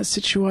faced in that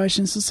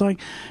situation. So it's like,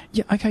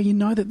 yeah, okay, you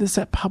know that there's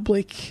that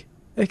public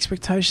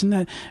expectation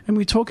that, and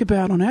we talk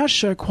about on our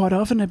show quite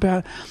often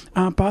about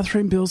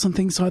bathroom bills and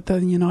things like that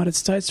in the United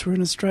States, where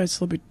in Australia it's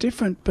a little bit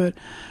different, but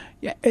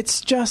yeah,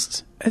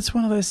 it's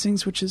one of those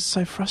things which is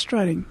so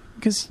frustrating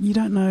because you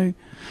don't know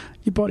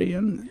your body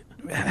and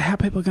how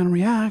people are going to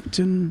react.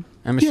 And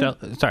Michelle,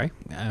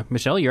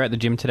 Michelle, you're at the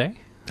gym today?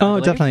 Oh,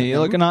 definitely.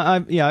 Look, and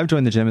I've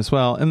joined the gym as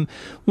well. And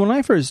when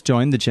I first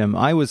joined the gym,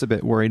 I was a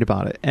bit worried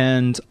about it,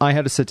 and I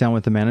had to sit down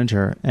with the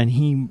manager, and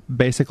he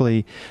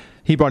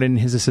brought in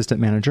his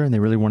assistant manager, and they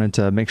really wanted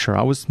to make sure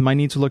my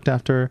needs were looked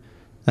after,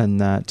 and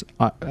that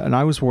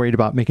I was worried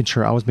about making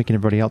sure I was making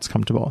everybody else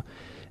comfortable.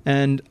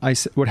 And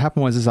what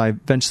happened was I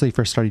eventually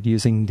first started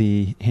using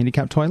the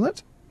handicap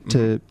toilet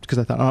because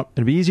I thought,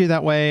 it'd be easier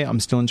that way. I'm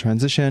still in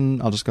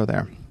transition. I'll just go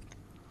there.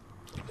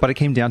 But it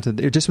came down to,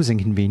 it just was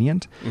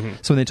inconvenient. Mm-hmm.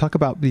 So when they talk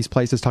about these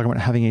places talking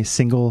about having a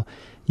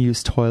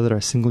single-use toilet or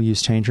a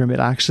single-use change room, it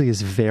actually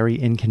is very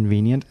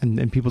inconvenient,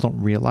 and people don't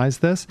realize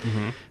this.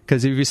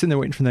 Because if you're sitting there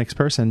waiting for the next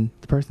person,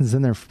 the person's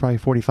in there for probably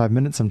 45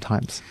 minutes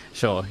sometimes.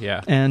 Sure,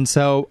 yeah. And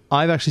so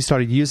I've actually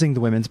started using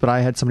the women's, but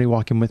I had somebody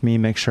walk in with me,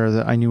 make sure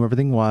that I knew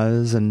everything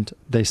was, and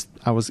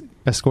I was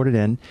escorted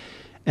in.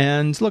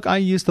 And look, I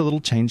use the little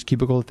change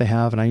cubicle that they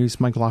have, and I use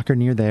my locker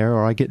near there,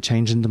 or I get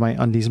changed into my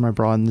undies and my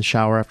bra in the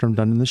shower after I'm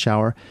done in the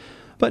shower.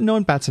 But no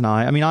one bats an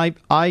eye. I mean,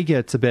 I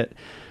get a bit...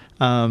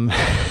 I'm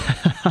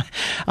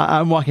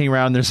walking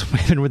around, there's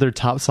women with their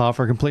tops off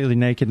or completely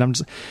naked,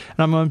 and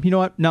I'm going, you know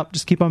what? No,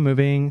 just keep on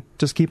moving.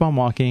 Just keep on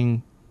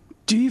walking.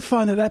 Do you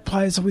find that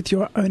plays with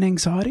your own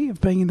anxiety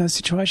of being in those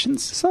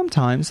situations?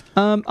 Sometimes.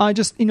 I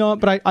just,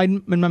 but I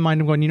in my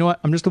mind, I'm going, you know what?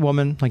 I'm just a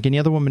woman, like any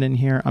other woman in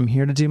here. I'm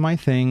here to do my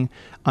thing.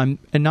 And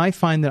I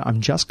find that I'm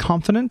just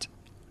confident,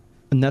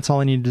 and that's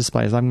all I need to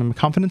display is I'm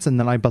confident and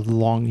that I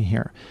belong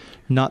here.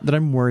 Not that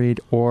I'm worried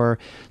or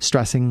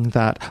stressing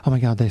that, oh my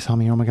God, they saw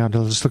me. Oh my God,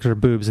 they'll just look at her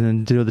boobs and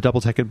then do the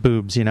double take at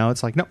boobs.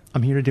 It's like, no,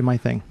 I'm here to do my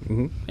thing.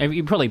 Mm-hmm.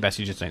 You probably best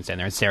you just don't stand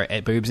there and stare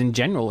at boobs in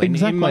general in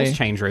most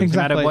change rooms,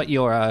 exactly. No matter what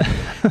your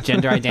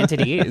gender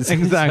identity is.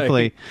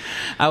 Exactly.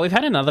 So, we've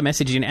had another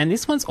message in, and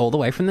this one's all the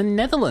way from the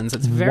Netherlands.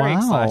 It's very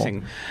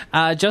exciting.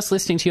 Just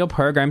listening to your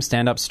program,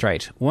 Stand Up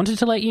Straight. Wanted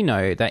to let you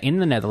know that in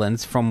the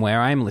Netherlands, from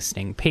where I am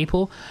listening,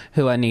 people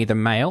who are neither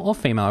male or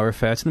female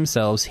refer to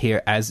themselves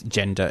here as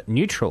gender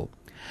neutral.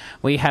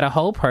 We had a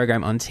whole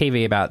program on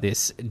TV about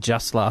this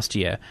just last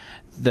year.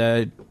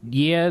 The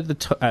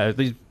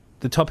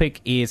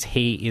topic is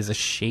he is a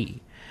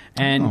she.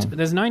 And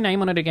there's no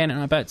name on it again.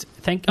 At the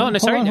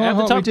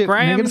top,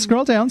 Graham.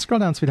 Scroll down,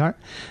 sweetheart.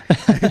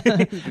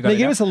 They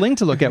give us a link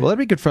to look at. Well, that'd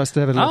be good for us to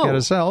have a look at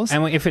ourselves.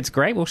 And if it's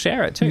great, we'll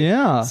share it too.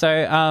 Yeah.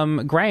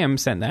 So Graham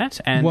sent that.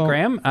 And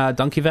Graham,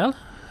 dankjewel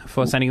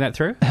for sending that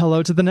through.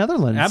 Hello to the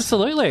Netherlands.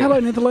 Absolutely. Hello,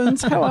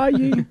 Netherlands. How are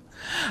you?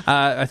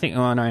 I think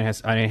I don't know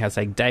how to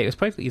say day. It was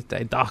probably his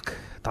day. Dag.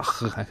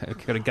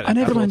 I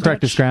never learned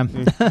practice,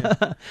 Graham.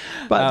 But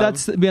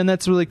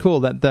that's really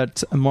cool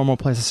that more and more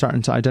places are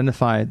starting to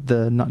identify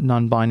the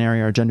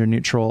non-binary or gender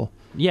neutral.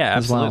 Yeah,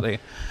 absolutely.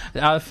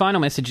 Well. Our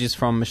final message is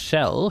from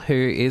Michelle, who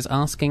is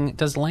asking,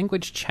 does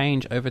language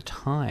change over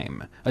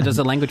time? Or does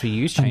the language we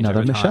use change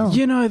over Michelle.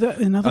 time?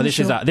 Another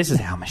Michelle. This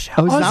is our Michelle.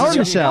 Oh, it's our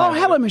Michelle. Oh,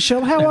 hello,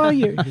 Michelle. How are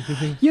you?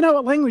 You know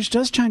what? Language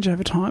does change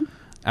over time.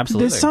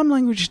 Absolutely. There's some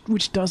language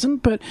which doesn't,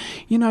 but,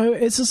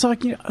 it's just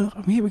like, here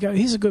we go.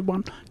 Here's a good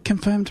one.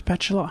 Confirmed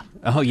bachelor.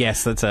 Oh,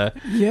 yes, that's a...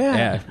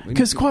 Yeah,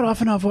 because quite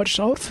often I've watched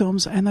old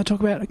films and they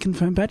talk about a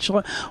confirmed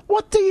bachelor.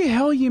 What the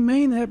hell you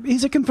mean that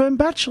he's a confirmed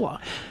bachelor?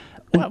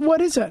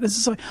 What is that? It's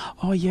just like,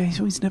 oh, yeah,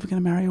 he's never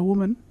going to marry a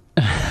woman.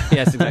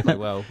 Yes, exactly.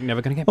 Well, you're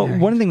never going to get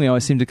married. One thing we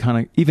always seem to kind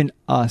of, even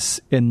us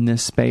in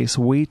this space,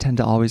 we tend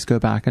to always go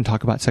back and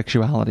talk about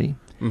sexuality.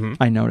 Mm-hmm.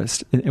 I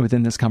noticed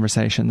within this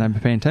conversation that I'm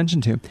paying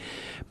attention to.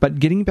 But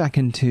getting back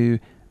into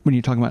when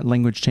you're talking about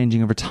language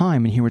changing over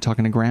time, and here we're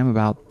talking to Graham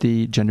about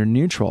the gender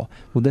neutral.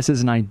 Well, this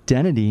is an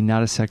identity,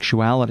 not a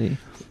sexuality.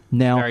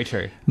 Now, very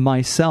true.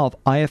 Myself,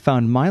 I have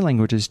found my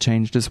language has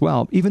changed as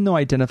well, even though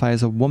I identify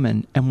as a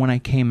woman. And when I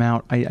came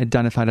out, I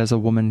identified as a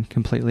woman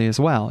completely as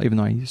well, even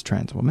though I use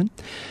trans woman.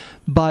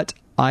 But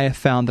I have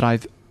found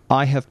that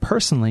I have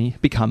personally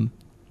become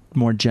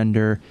more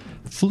gender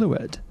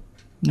fluid.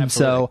 Absolutely.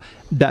 So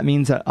that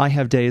means that I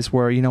have days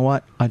where, you know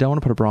what, I don't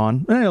want to put a bra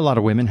on. And a lot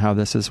of women have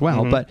this as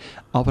well, but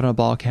I'll put on a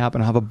ball cap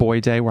and I'll have a boy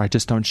day where I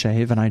just don't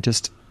shave and I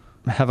just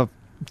have a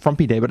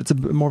frumpy day, but it's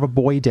more of a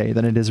boy day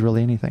than it is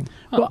really anything.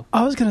 Well,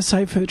 I was going to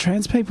say for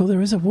trans people,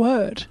 there is a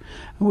word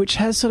which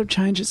has sort of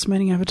changed its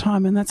meaning over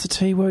time, and that's a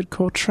T word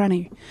called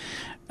tranny.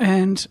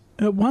 And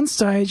at one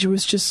stage, it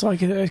was just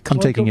like a I'm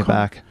taking it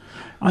back.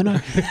 I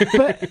know.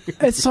 But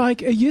it's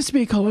like, it used to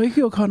be a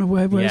colloquial kind of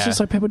word where it's just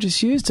like people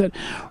just used it.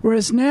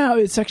 Whereas now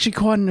it's actually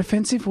quite an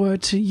offensive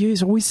word to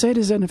use, or we see it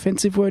as an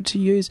offensive word to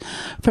use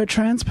for a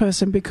trans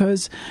person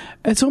because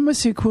it's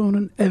almost the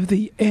equivalent of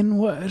the N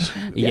word.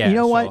 Yeah, you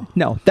know what?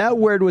 No, that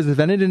word was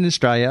invented in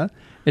Australia.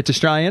 It's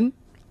Australian.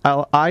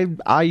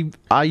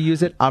 I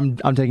use it. I'm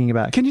taking it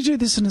back. Can you do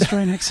this in an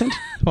Australian accent?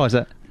 What was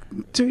that?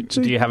 Do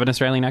you have an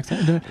Australian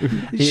accent?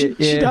 She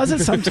does it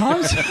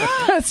sometimes.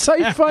 It's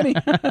so funny.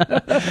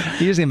 It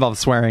usually involves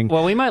swearing.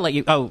 Well, we might let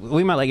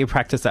you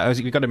practice that.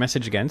 We got a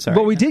message again. Sorry.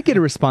 Well, we did get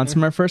a response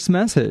from our first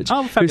message.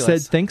 Oh, fabulous. Who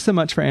said, "Thanks so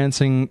much for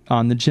answering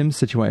on the gym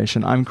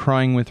situation. I'm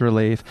crying with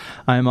relief.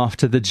 I'm off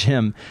to the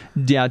gym."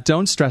 Yeah,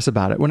 don't stress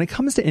about it. When it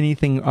comes to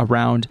anything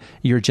around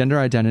your gender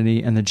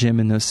identity and the gym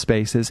in those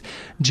spaces,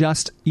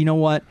 just, you know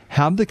what?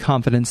 Have the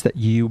confidence that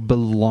you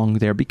belong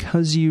there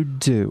because you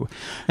do,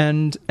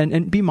 and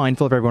be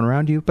mindful of everyone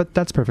around you, but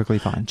that's perfectly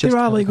fine. There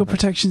are legal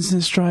protections in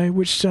Australia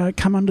which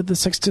come under the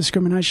Sex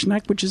Discrimination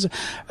Act, which is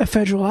a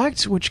federal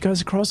act which goes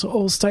across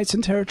all states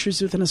and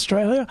territories within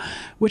Australia,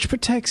 which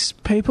protects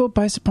people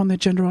based upon their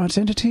gender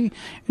identity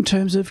in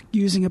terms of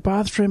using a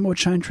bathroom or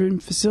change room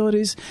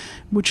facilities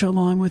which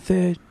align with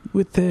their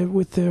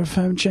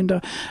affirmed gender.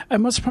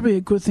 And what's probably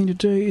a good thing to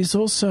do is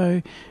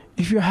also,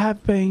 if you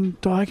have been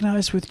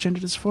diagnosed with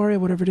gender dysphoria,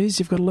 whatever it is,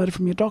 you've got a letter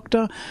from your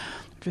doctor.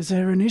 If there's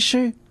ever an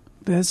issue,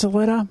 there's a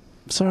letter.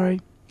 Sorry,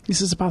 this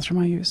is the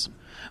bathroom I use.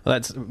 Well,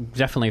 that's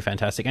definitely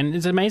fantastic. And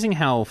it's amazing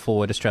how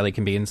forward Australia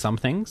can be in some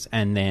things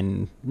and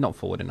then not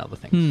forward in other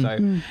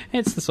things.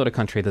 It's the sort of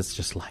country that's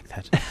just like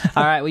that.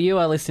 All right, well, you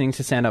are listening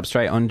to Stand Up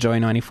Straight on Joy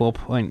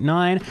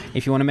 94.9.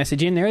 If you want to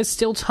message in, there is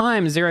still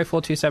time,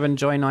 0427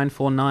 Joy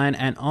 949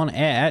 and on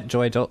air at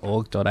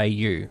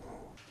joy.org.au.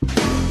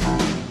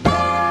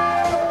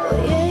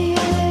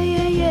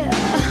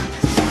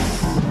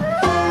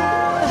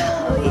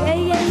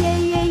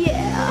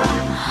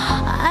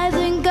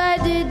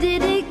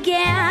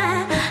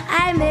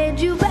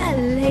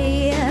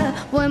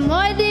 We're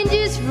more than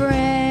just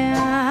friends.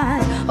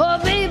 Oh,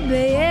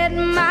 baby, it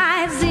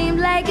might seem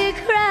like a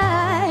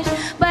crush,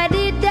 but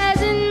it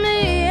doesn't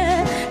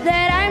mean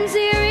that I'm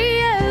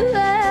serious.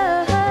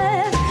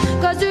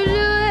 'Cause to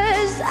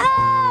lose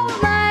all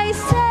my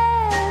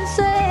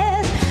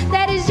senses,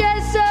 that is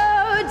just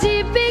so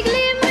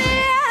typically me.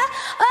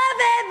 Oh,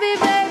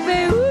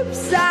 baby,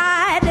 oops,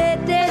 I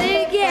did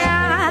it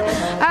again.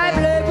 I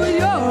played with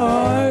your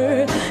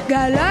heart,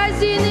 got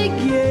lost in the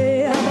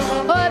game.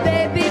 Oh,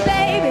 baby.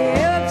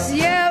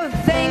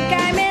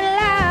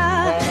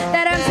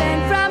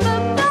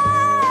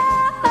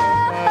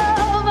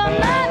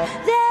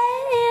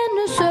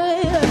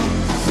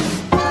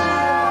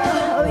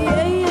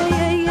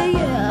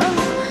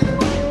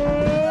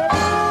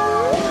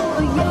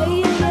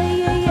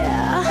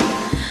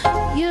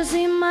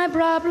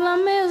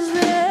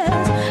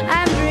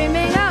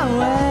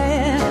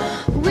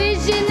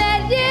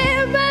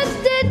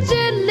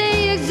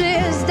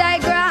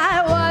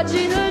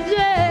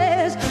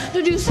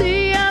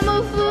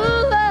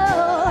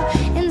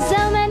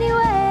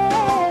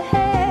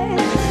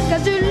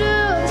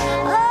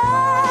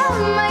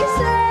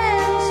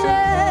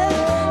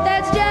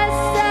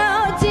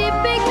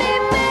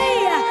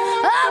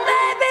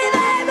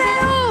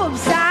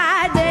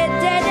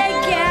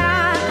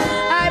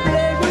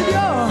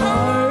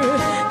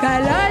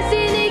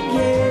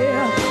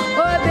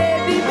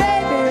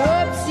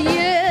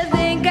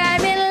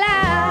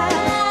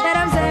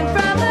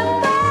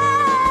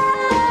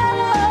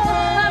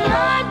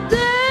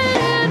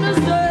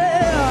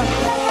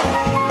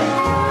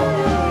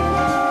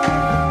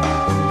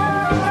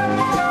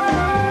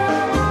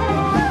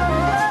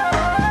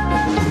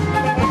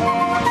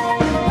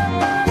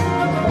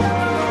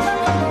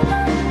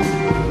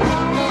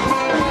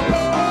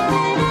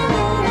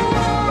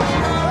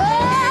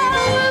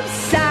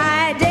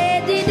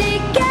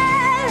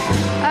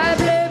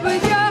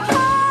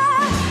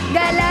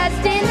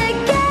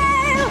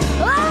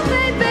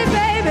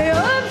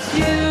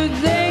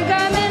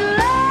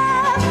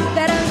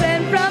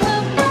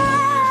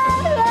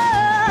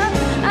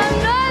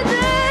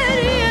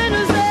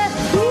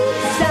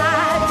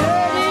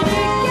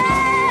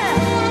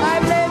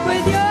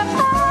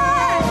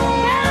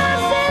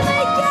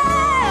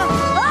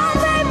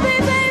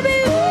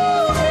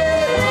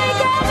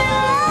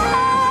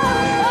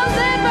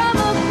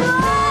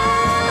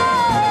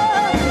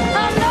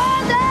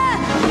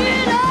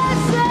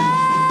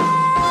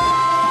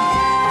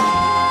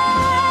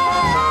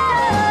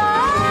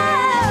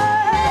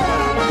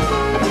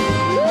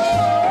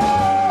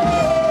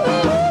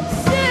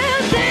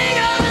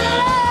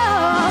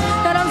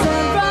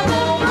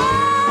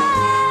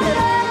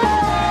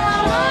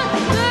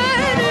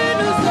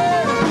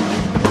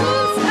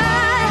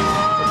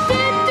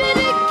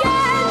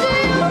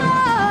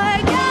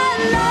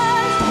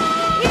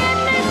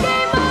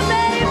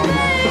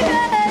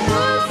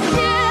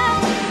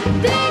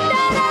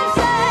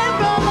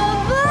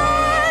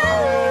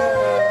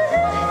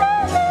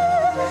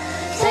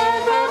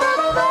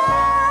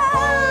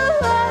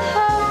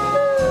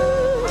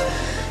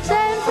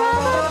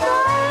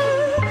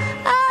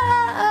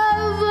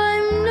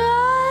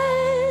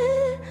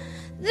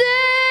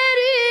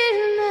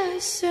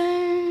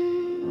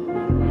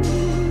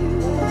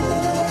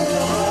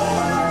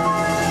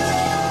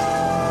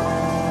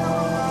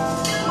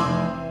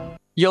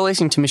 You're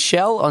listening to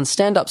Michelle on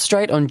Stand Up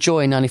Straight on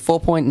Joy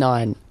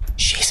 94.9.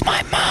 She's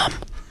my mum.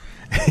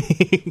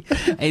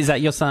 Is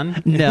that your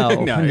son?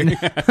 No. No.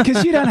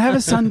 Because you don't have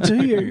a son,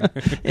 do you?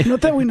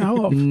 Not that we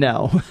know of.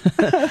 No.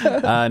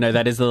 No,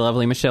 that is the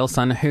lovely Michelle's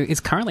son, who is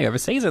currently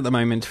overseas at the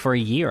moment for a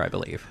year, I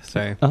believe.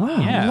 So,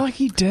 yeah.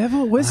 Lucky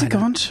devil. Where's he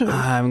gone to?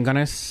 I'm going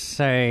to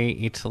say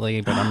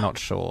Italy, but I'm not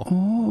sure.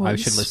 Oh, I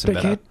should listen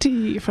better.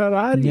 Spaghetti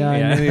Ferrari. Yeah,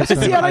 I knew he was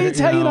going. See, I know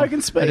Italian, I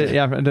can speak.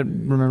 I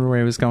don't remember where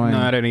he was going. No,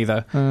 I don't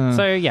either.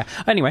 So, yeah.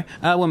 Anyway,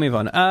 we'll move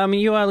on.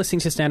 You are listening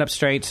to Stand Up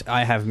Straight.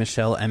 I have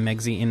Michelle and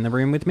Megsy in the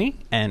room with me,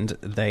 and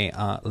they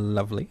are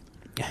lovely.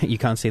 You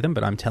can't see them,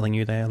 but I'm telling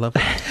you they are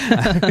lovely.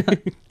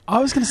 I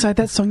was going to say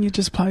that song you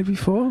just played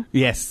before.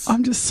 Yes.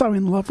 I'm just so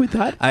in love with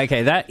that.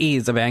 Okay, that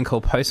is a band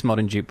called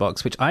Postmodern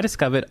Jukebox, which I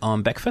discovered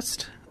on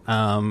Breakfast,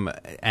 and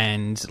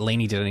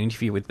Leanie did an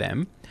interview with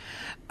them.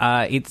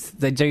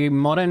 They do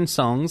modern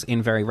songs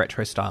in very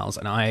retro styles,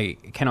 and I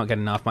cannot get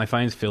enough. My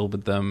phone's filled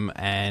with them,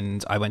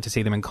 and I went to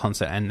see them in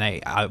concert, and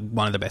they are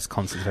one of the best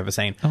concerts I've ever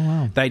seen. Oh,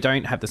 wow. They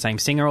don't have the same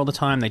singer all the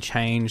time. They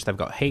change. They've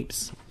got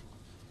heaps.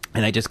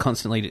 And they just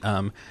constantly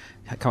come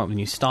up with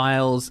new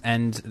styles.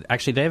 And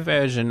actually, their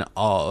version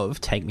of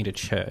Take Me to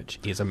Church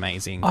is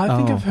amazing. I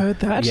think I've heard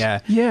that. Yeah.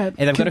 Yeah.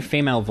 And they've got a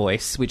female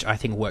voice, which I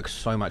think works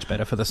so much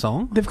better for the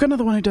song. They've got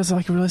another one who does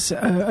like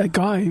a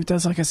guy who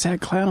does like a sad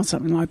clown or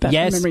something like that.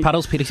 Yes,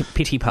 Puddle's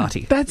Pity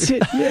Party. That's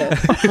it, yeah.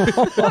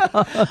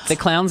 The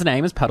clown's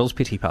name is Puddle's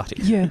Pity Party.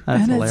 Yeah.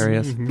 That's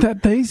hilarious.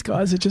 These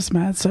guys are just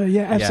mad. So,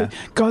 yeah, absolutely.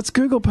 Yeah. Guys,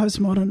 Google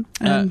Postmodern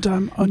and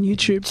on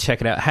YouTube.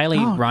 Check it out. Hayley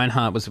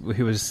Reinhardt,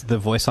 who was the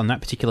voice on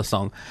that particular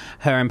song.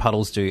 Her and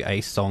Puddles do a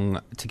song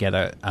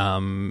together,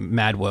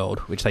 Mad World,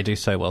 which they do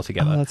so well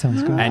together. Oh, that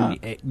sounds good.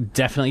 And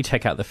definitely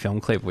check out the film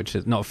clip, which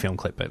is not a film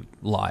clip, but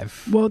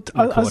live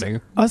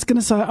recording. I was going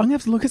to say, I'm going to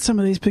have to look at some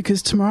of these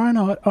because tomorrow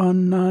night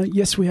on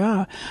Yes We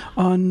Are,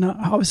 on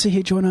obviously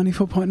here, Joy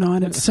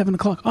 94.9 at 7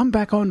 o'clock, I'm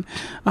back on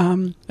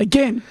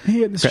again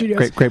here at the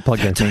studios. Great plug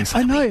there, thanks.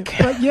 I know,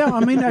 but yeah,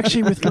 I'm in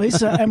actually with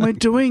Lisa, and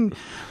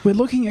we're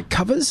looking at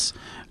covers.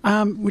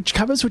 Which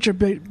are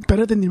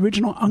better than the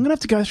original. I'm going to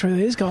have to go through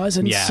these guys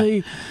and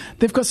see.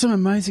 They've got some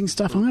amazing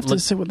stuff. I'm going to have to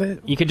see what they're...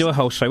 You could do a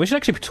whole show. We should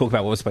actually talk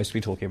about what we're supposed to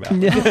be talking about.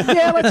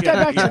 Yeah, let's go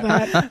back to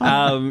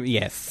that.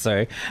 Yes,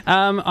 so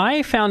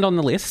I found on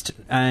the list,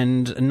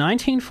 and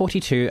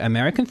 1942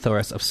 American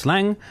Chorus of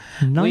Slang,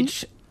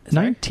 which...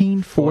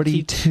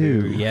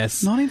 1942.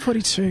 Yes.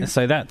 1942.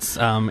 So that's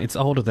it's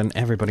older than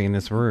everybody in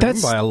this room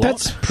by a lot.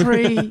 That's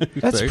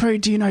pre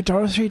Do You Know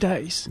Dorothy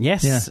days?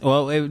 Yes. Yeah.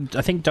 Well,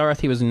 I think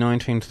Dorothy was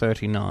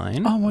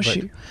 1939. Oh, was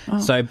she? Oh.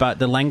 So, but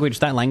that language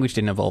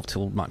didn't evolve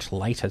till much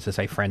later to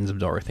say Friends of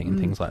Dorothy and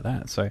things like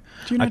that. So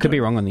I could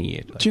be wrong on the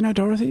year. Do you know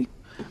Dorothy?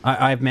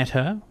 I've met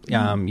her.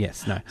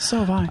 Yes, no.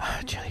 So have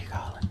I. Julia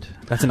Garland.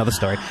 That's another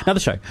story.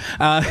 Another show.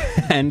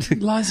 And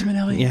Liza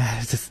Minnelli. Yeah,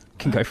 it just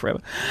can go forever.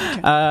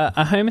 Okay.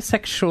 A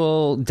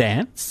homosexual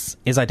dance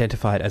is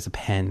identified as a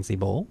pansy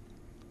ball.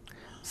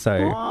 So,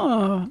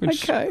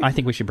 okay. I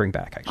think we should bring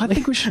back, actually. I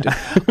think we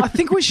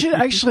should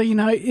actually,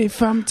 if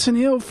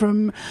Tennille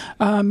from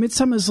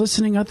Midsummer's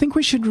listening, I think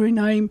we should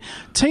rename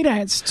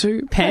T-Dance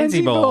to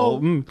Pansy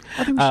Ball.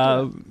 I think we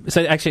should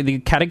so actually the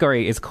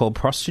category is called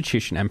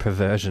prostitution and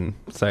perversion.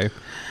 So,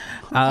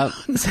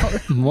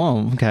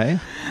 whoa, okay.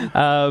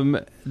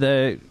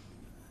 The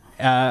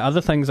other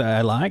things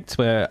I liked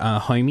were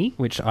Homie,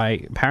 which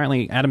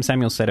apparently Adam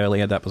Samuels said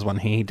earlier that was one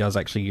he does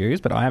actually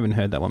use, but I haven't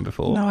heard that one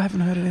before. No, I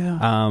haven't heard it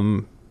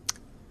either.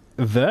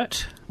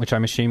 Vert, which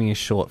I'm assuming is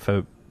short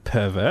for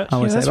pervert.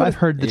 I've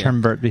heard the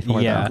term vert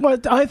before. Yeah. Well,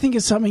 I think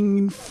it's something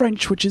in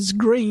French which is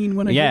green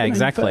when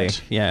exactly.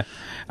 Vert. Yeah.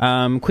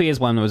 Queer's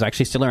one was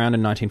actually still around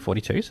in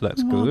 1942, so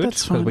that's good.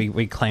 That's fine.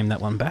 We claimed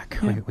that one back.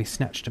 Yeah. We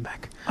snatched it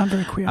back. I'm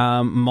very queer.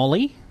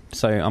 Molly.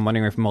 So I'm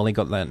wondering if Molly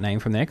got that name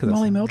from there.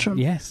 Molly Meldrum.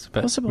 Yes,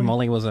 but possibly.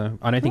 Molly was I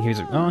don't think he was...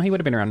 he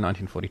would have been around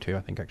 1942,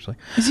 I think, actually.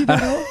 Is he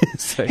that old?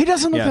 He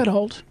doesn't look that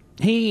old.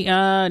 He's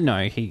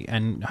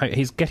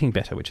getting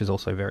better, which is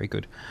also very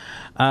good.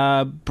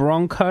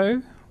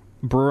 Bronco,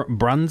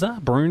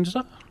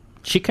 Brunza,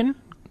 Chicken,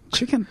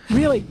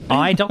 really?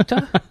 Eye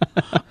Doctor.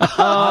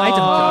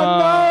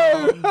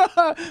 No!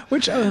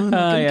 Which I'm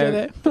not going to go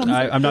there.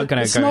 I'm not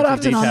going to go into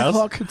details. 9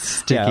 o'clock. It's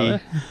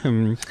sticky.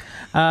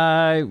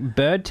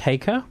 Bird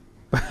Taker.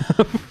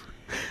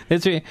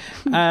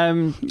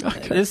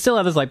 There's still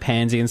others like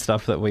Pansy and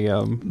stuff that we...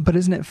 But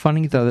isn't it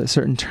funny, though, that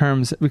certain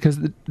terms... Because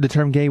the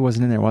term gay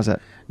wasn't in there, was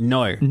it?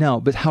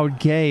 No, but how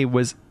gay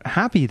was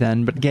happy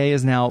then, but gay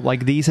is now...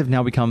 Like, these have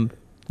now become...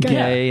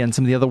 gay and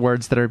some of the other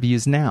words that are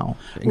used now.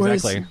 Exactly.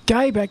 Whereas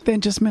gay back then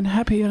just meant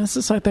happy, and it's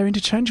just like they're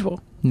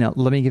interchangeable. Now,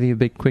 let me give you a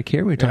big quick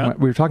here. We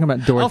were talking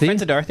about Dorothy. Oh,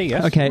 Friends of Dorothy,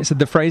 yes. Okay, so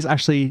the phrase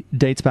actually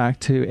dates back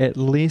to at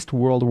least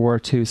World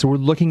War II. So we're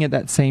looking at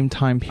that same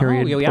time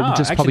period. Oh, we are.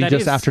 Just actually, probably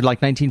just after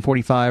like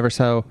 1945 or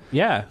so.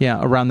 Yeah.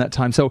 Yeah, around that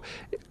time. So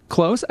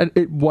close.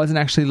 It wasn't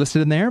actually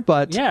listed in there,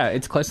 but Yeah,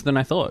 it's closer than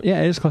I thought.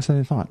 yeah, it is closer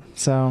than I thought.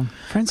 So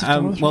Friends of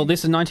Dorothy. Well, this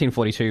is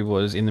 1942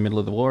 was in the middle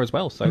of the war as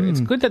well, so it's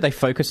good that they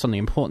focused on the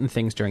important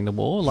things during the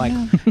war, like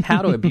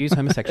how to abuse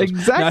homosexuals.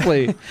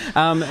 Exactly.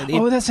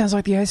 Oh, that sounds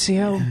like the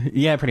ACL.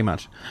 Yeah, pretty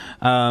much.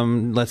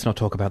 Let's not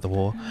talk about the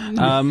war.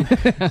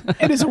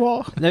 It is a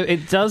war. No,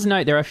 it does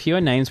note there are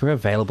fewer names were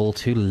available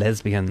to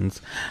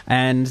lesbians,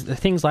 and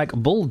things like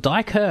Bull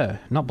Dyker,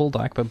 not Bull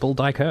Dyke, but Bull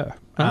Dyker,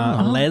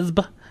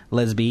 Lesb,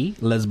 Lesby,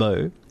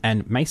 Lesbo,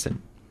 and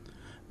Mason.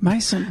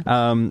 Mason.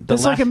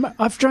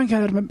 I've drunk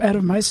out of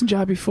a mason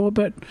jar before,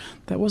 but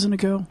that wasn't a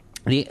girl.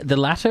 The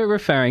latter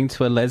referring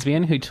to a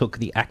lesbian who took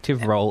the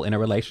active role in a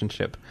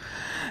relationship.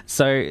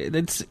 So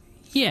it's.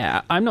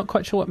 Yeah, I'm not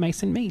quite sure what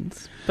mason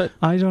means, but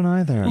I don't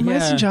either. Well,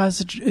 mason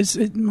jars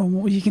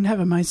well, you can have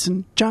a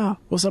mason jar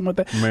or something like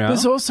that. Yeah.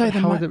 There's also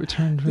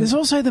There's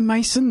also the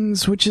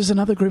Masons, which is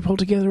another group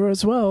altogether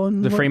as well.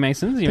 And the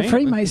Freemasons. You the mean?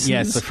 Freemasons.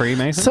 Yes, the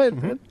Freemasons.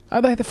 So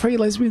are they the free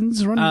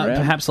lesbians running around?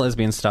 Perhaps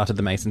lesbians started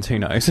the Masons. Who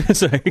knows?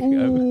 So,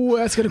 ooh,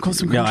 that's going to cause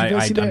some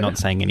controversy. I'm not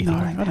saying anything.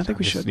 No, I don't think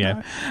we should.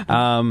 Yeah.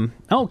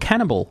 No.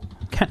 Cannibal.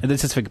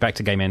 This is back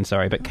to gay men.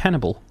 Sorry, but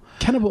cannibal.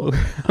 Cannibal.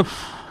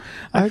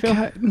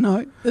 Okay,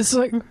 no. It's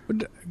like...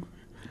 Do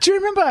you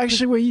remember,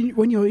 actually,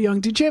 when you were young,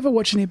 did you ever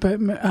watch any Burt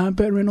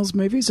Reynolds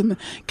movies and the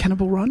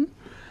Cannibal Run?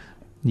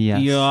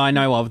 Yes. Yeah, I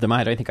know of them.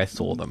 I don't think I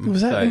saw them.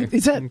 Is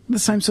that the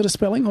same sort of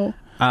spelling? Or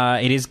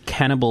it is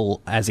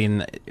cannibal, as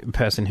in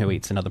person who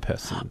eats another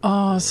person.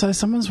 Oh, so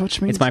someone's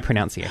watching me. It's my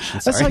pronunciation,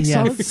 That's sorry.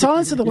 like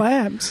Silence of the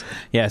Lambs.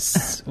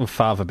 Yes, with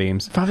fava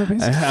beams. Fava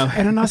beams.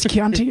 And a nice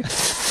Chianti.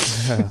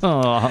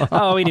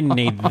 Oh, we didn't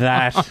need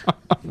that.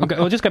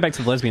 We'll just go back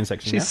to the lesbian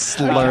section. She's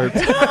slurred.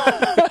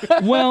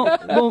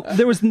 well,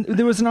 there was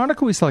an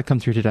article we saw come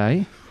through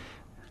today,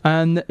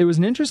 and it was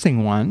an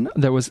interesting one.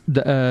 There was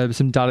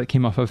some data that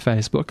came off of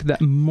Facebook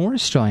that more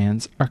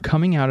Australians are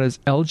coming out as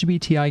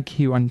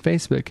LGBTIQ on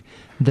Facebook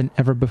than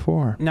ever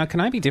before. Now, can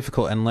I be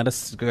difficult and let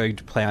us go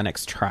to play our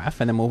next traff,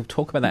 and then we'll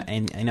talk about that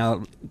in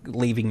our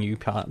leaving you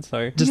part.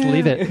 So just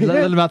leave it.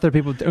 Let them out there.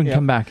 People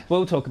come back.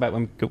 We'll talk about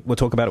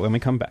it when we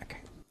come back.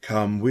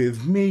 Come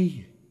with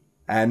me,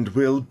 and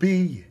we'll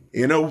be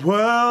in a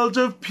world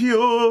of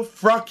pure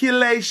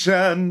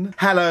frockulation.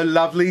 Hello,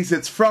 lovelies,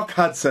 it's Frock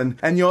Hudson,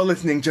 and you're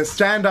listening to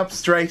Stand Up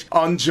Straight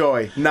on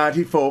Joy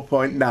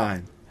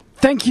 94.9.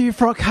 Thank you,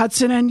 Frock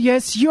Hudson. And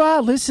yes, you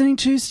are listening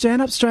to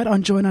Stand Up Straight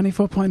on Joy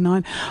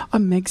 94.9.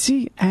 I'm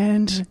Megsy,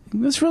 and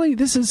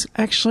this is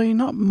actually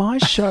not my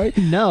show.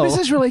 No. This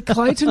is really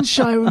Clayton's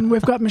show, and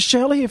we've got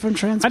Michelle here from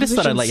Transpositions. I just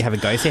thought I'd let you have a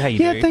go, see how you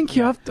do. Yeah, thank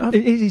you.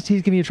 He's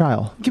giving you a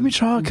trial. Give me a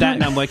trial.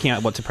 I'm working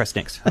out what to press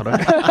next. Hold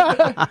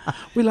on.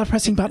 We love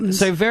pressing buttons.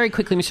 So very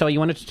quickly, Michelle, you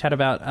wanted to chat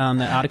about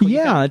the article?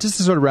 Yeah, just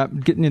to sort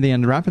of get near the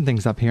end, wrapping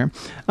things up here.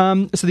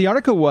 So the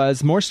article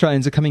was, more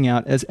Australians are coming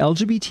out as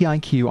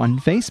LGBTIQ on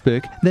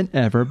Facebook than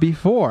ever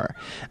before.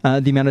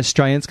 The amount of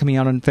Australians coming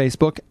out on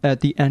Facebook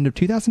at the end of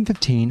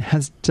 2015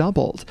 has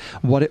doubled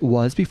what it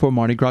was before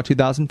Mardi Gras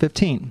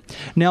 2015.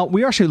 Now,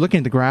 we're actually looking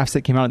at the graphs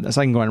that came out of this.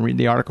 I can go and read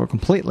the article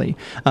completely,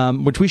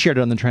 which we shared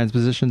it on the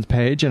Transpositions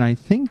page, and I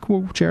think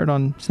we'll share it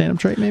on Stand Up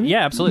Straight, maybe?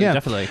 Yeah, absolutely,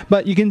 definitely.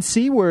 But you can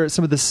see where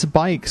some of the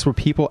spikes where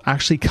people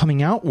actually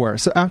coming out were.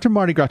 So after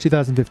Mardi Gras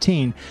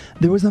 2015,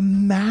 there was a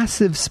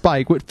massive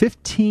spike with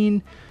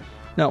 1.5.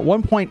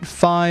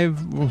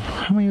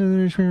 How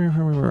many?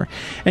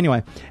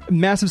 Anyway,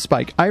 massive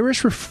spike.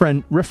 Irish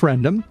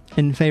referendum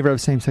in favor of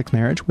same-sex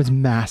marriage was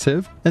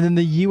massive, and then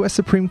the U.S.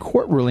 Supreme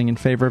Court ruling in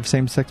favor of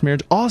same-sex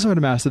marriage also had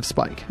a massive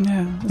spike.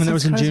 Yeah, and that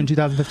was in June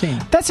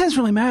 2015. That sounds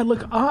really mad.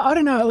 Look, I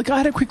don't know. Like, I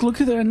had a quick look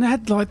at it, and it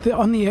had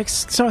on the Y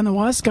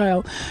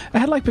scale, it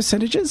had like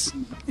percentages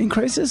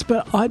increases,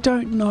 but I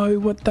don't know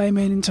what they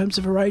mean in terms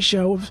of a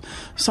ratio of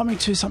something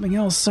to something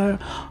else. So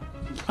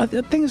I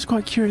think it's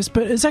quite curious,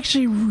 but it's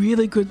actually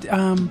really good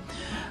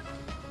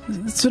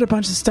sort of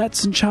bunch of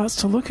stats and charts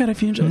to look at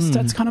if you're a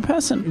stats kind of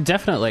person.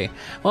 Definitely.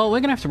 Well, we're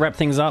going to have to wrap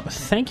things up.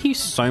 Thank you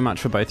so much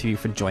for both of you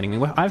for joining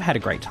me. I've had a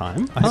great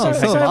time.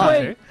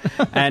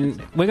 And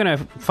we're going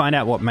to find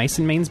out what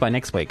Mason means by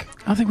next week.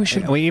 I think we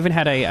should. We even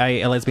had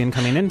a lesbian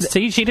come in, and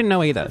see, she didn't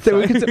know either. So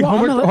we can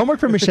homework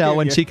for Michelle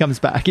when she comes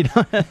back. You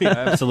know? Yeah,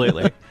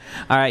 absolutely.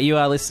 All right, you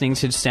are listening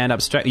to Stand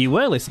Up Straight. You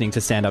were listening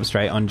to Stand Up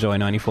Straight on Joy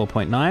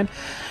 94.9.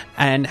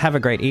 And have a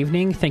great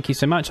evening. Thank you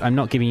so much. I'm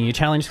not giving you a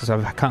challenge because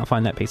I can't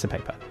find that piece of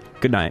paper.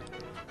 Good night.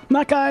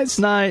 Night, guys.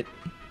 Night.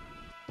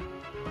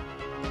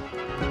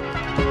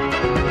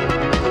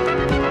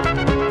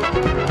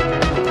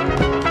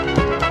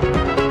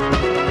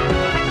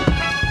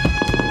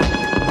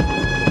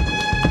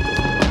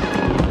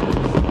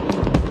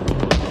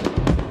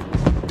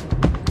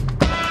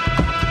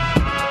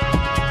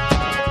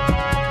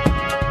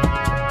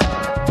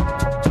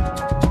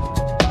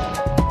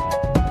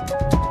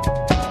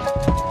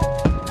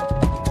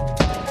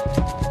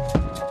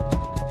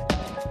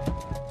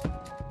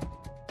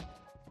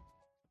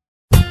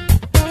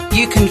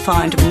 You can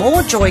find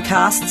more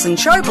Joycasts and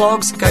show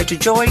blogs. Go to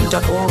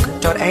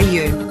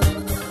joy.org.au.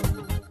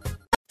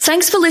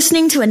 Thanks for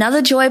listening to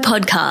another Joy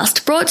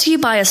podcast brought to you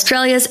by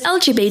Australia's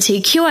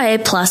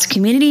LGBTQIA+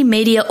 community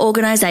media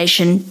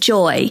organisation,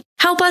 Joy.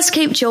 Help us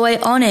keep Joy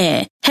on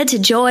air. Head to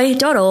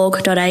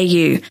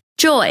joy.org.au.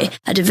 Joy,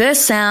 a diverse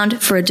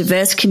sound for a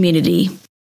diverse community.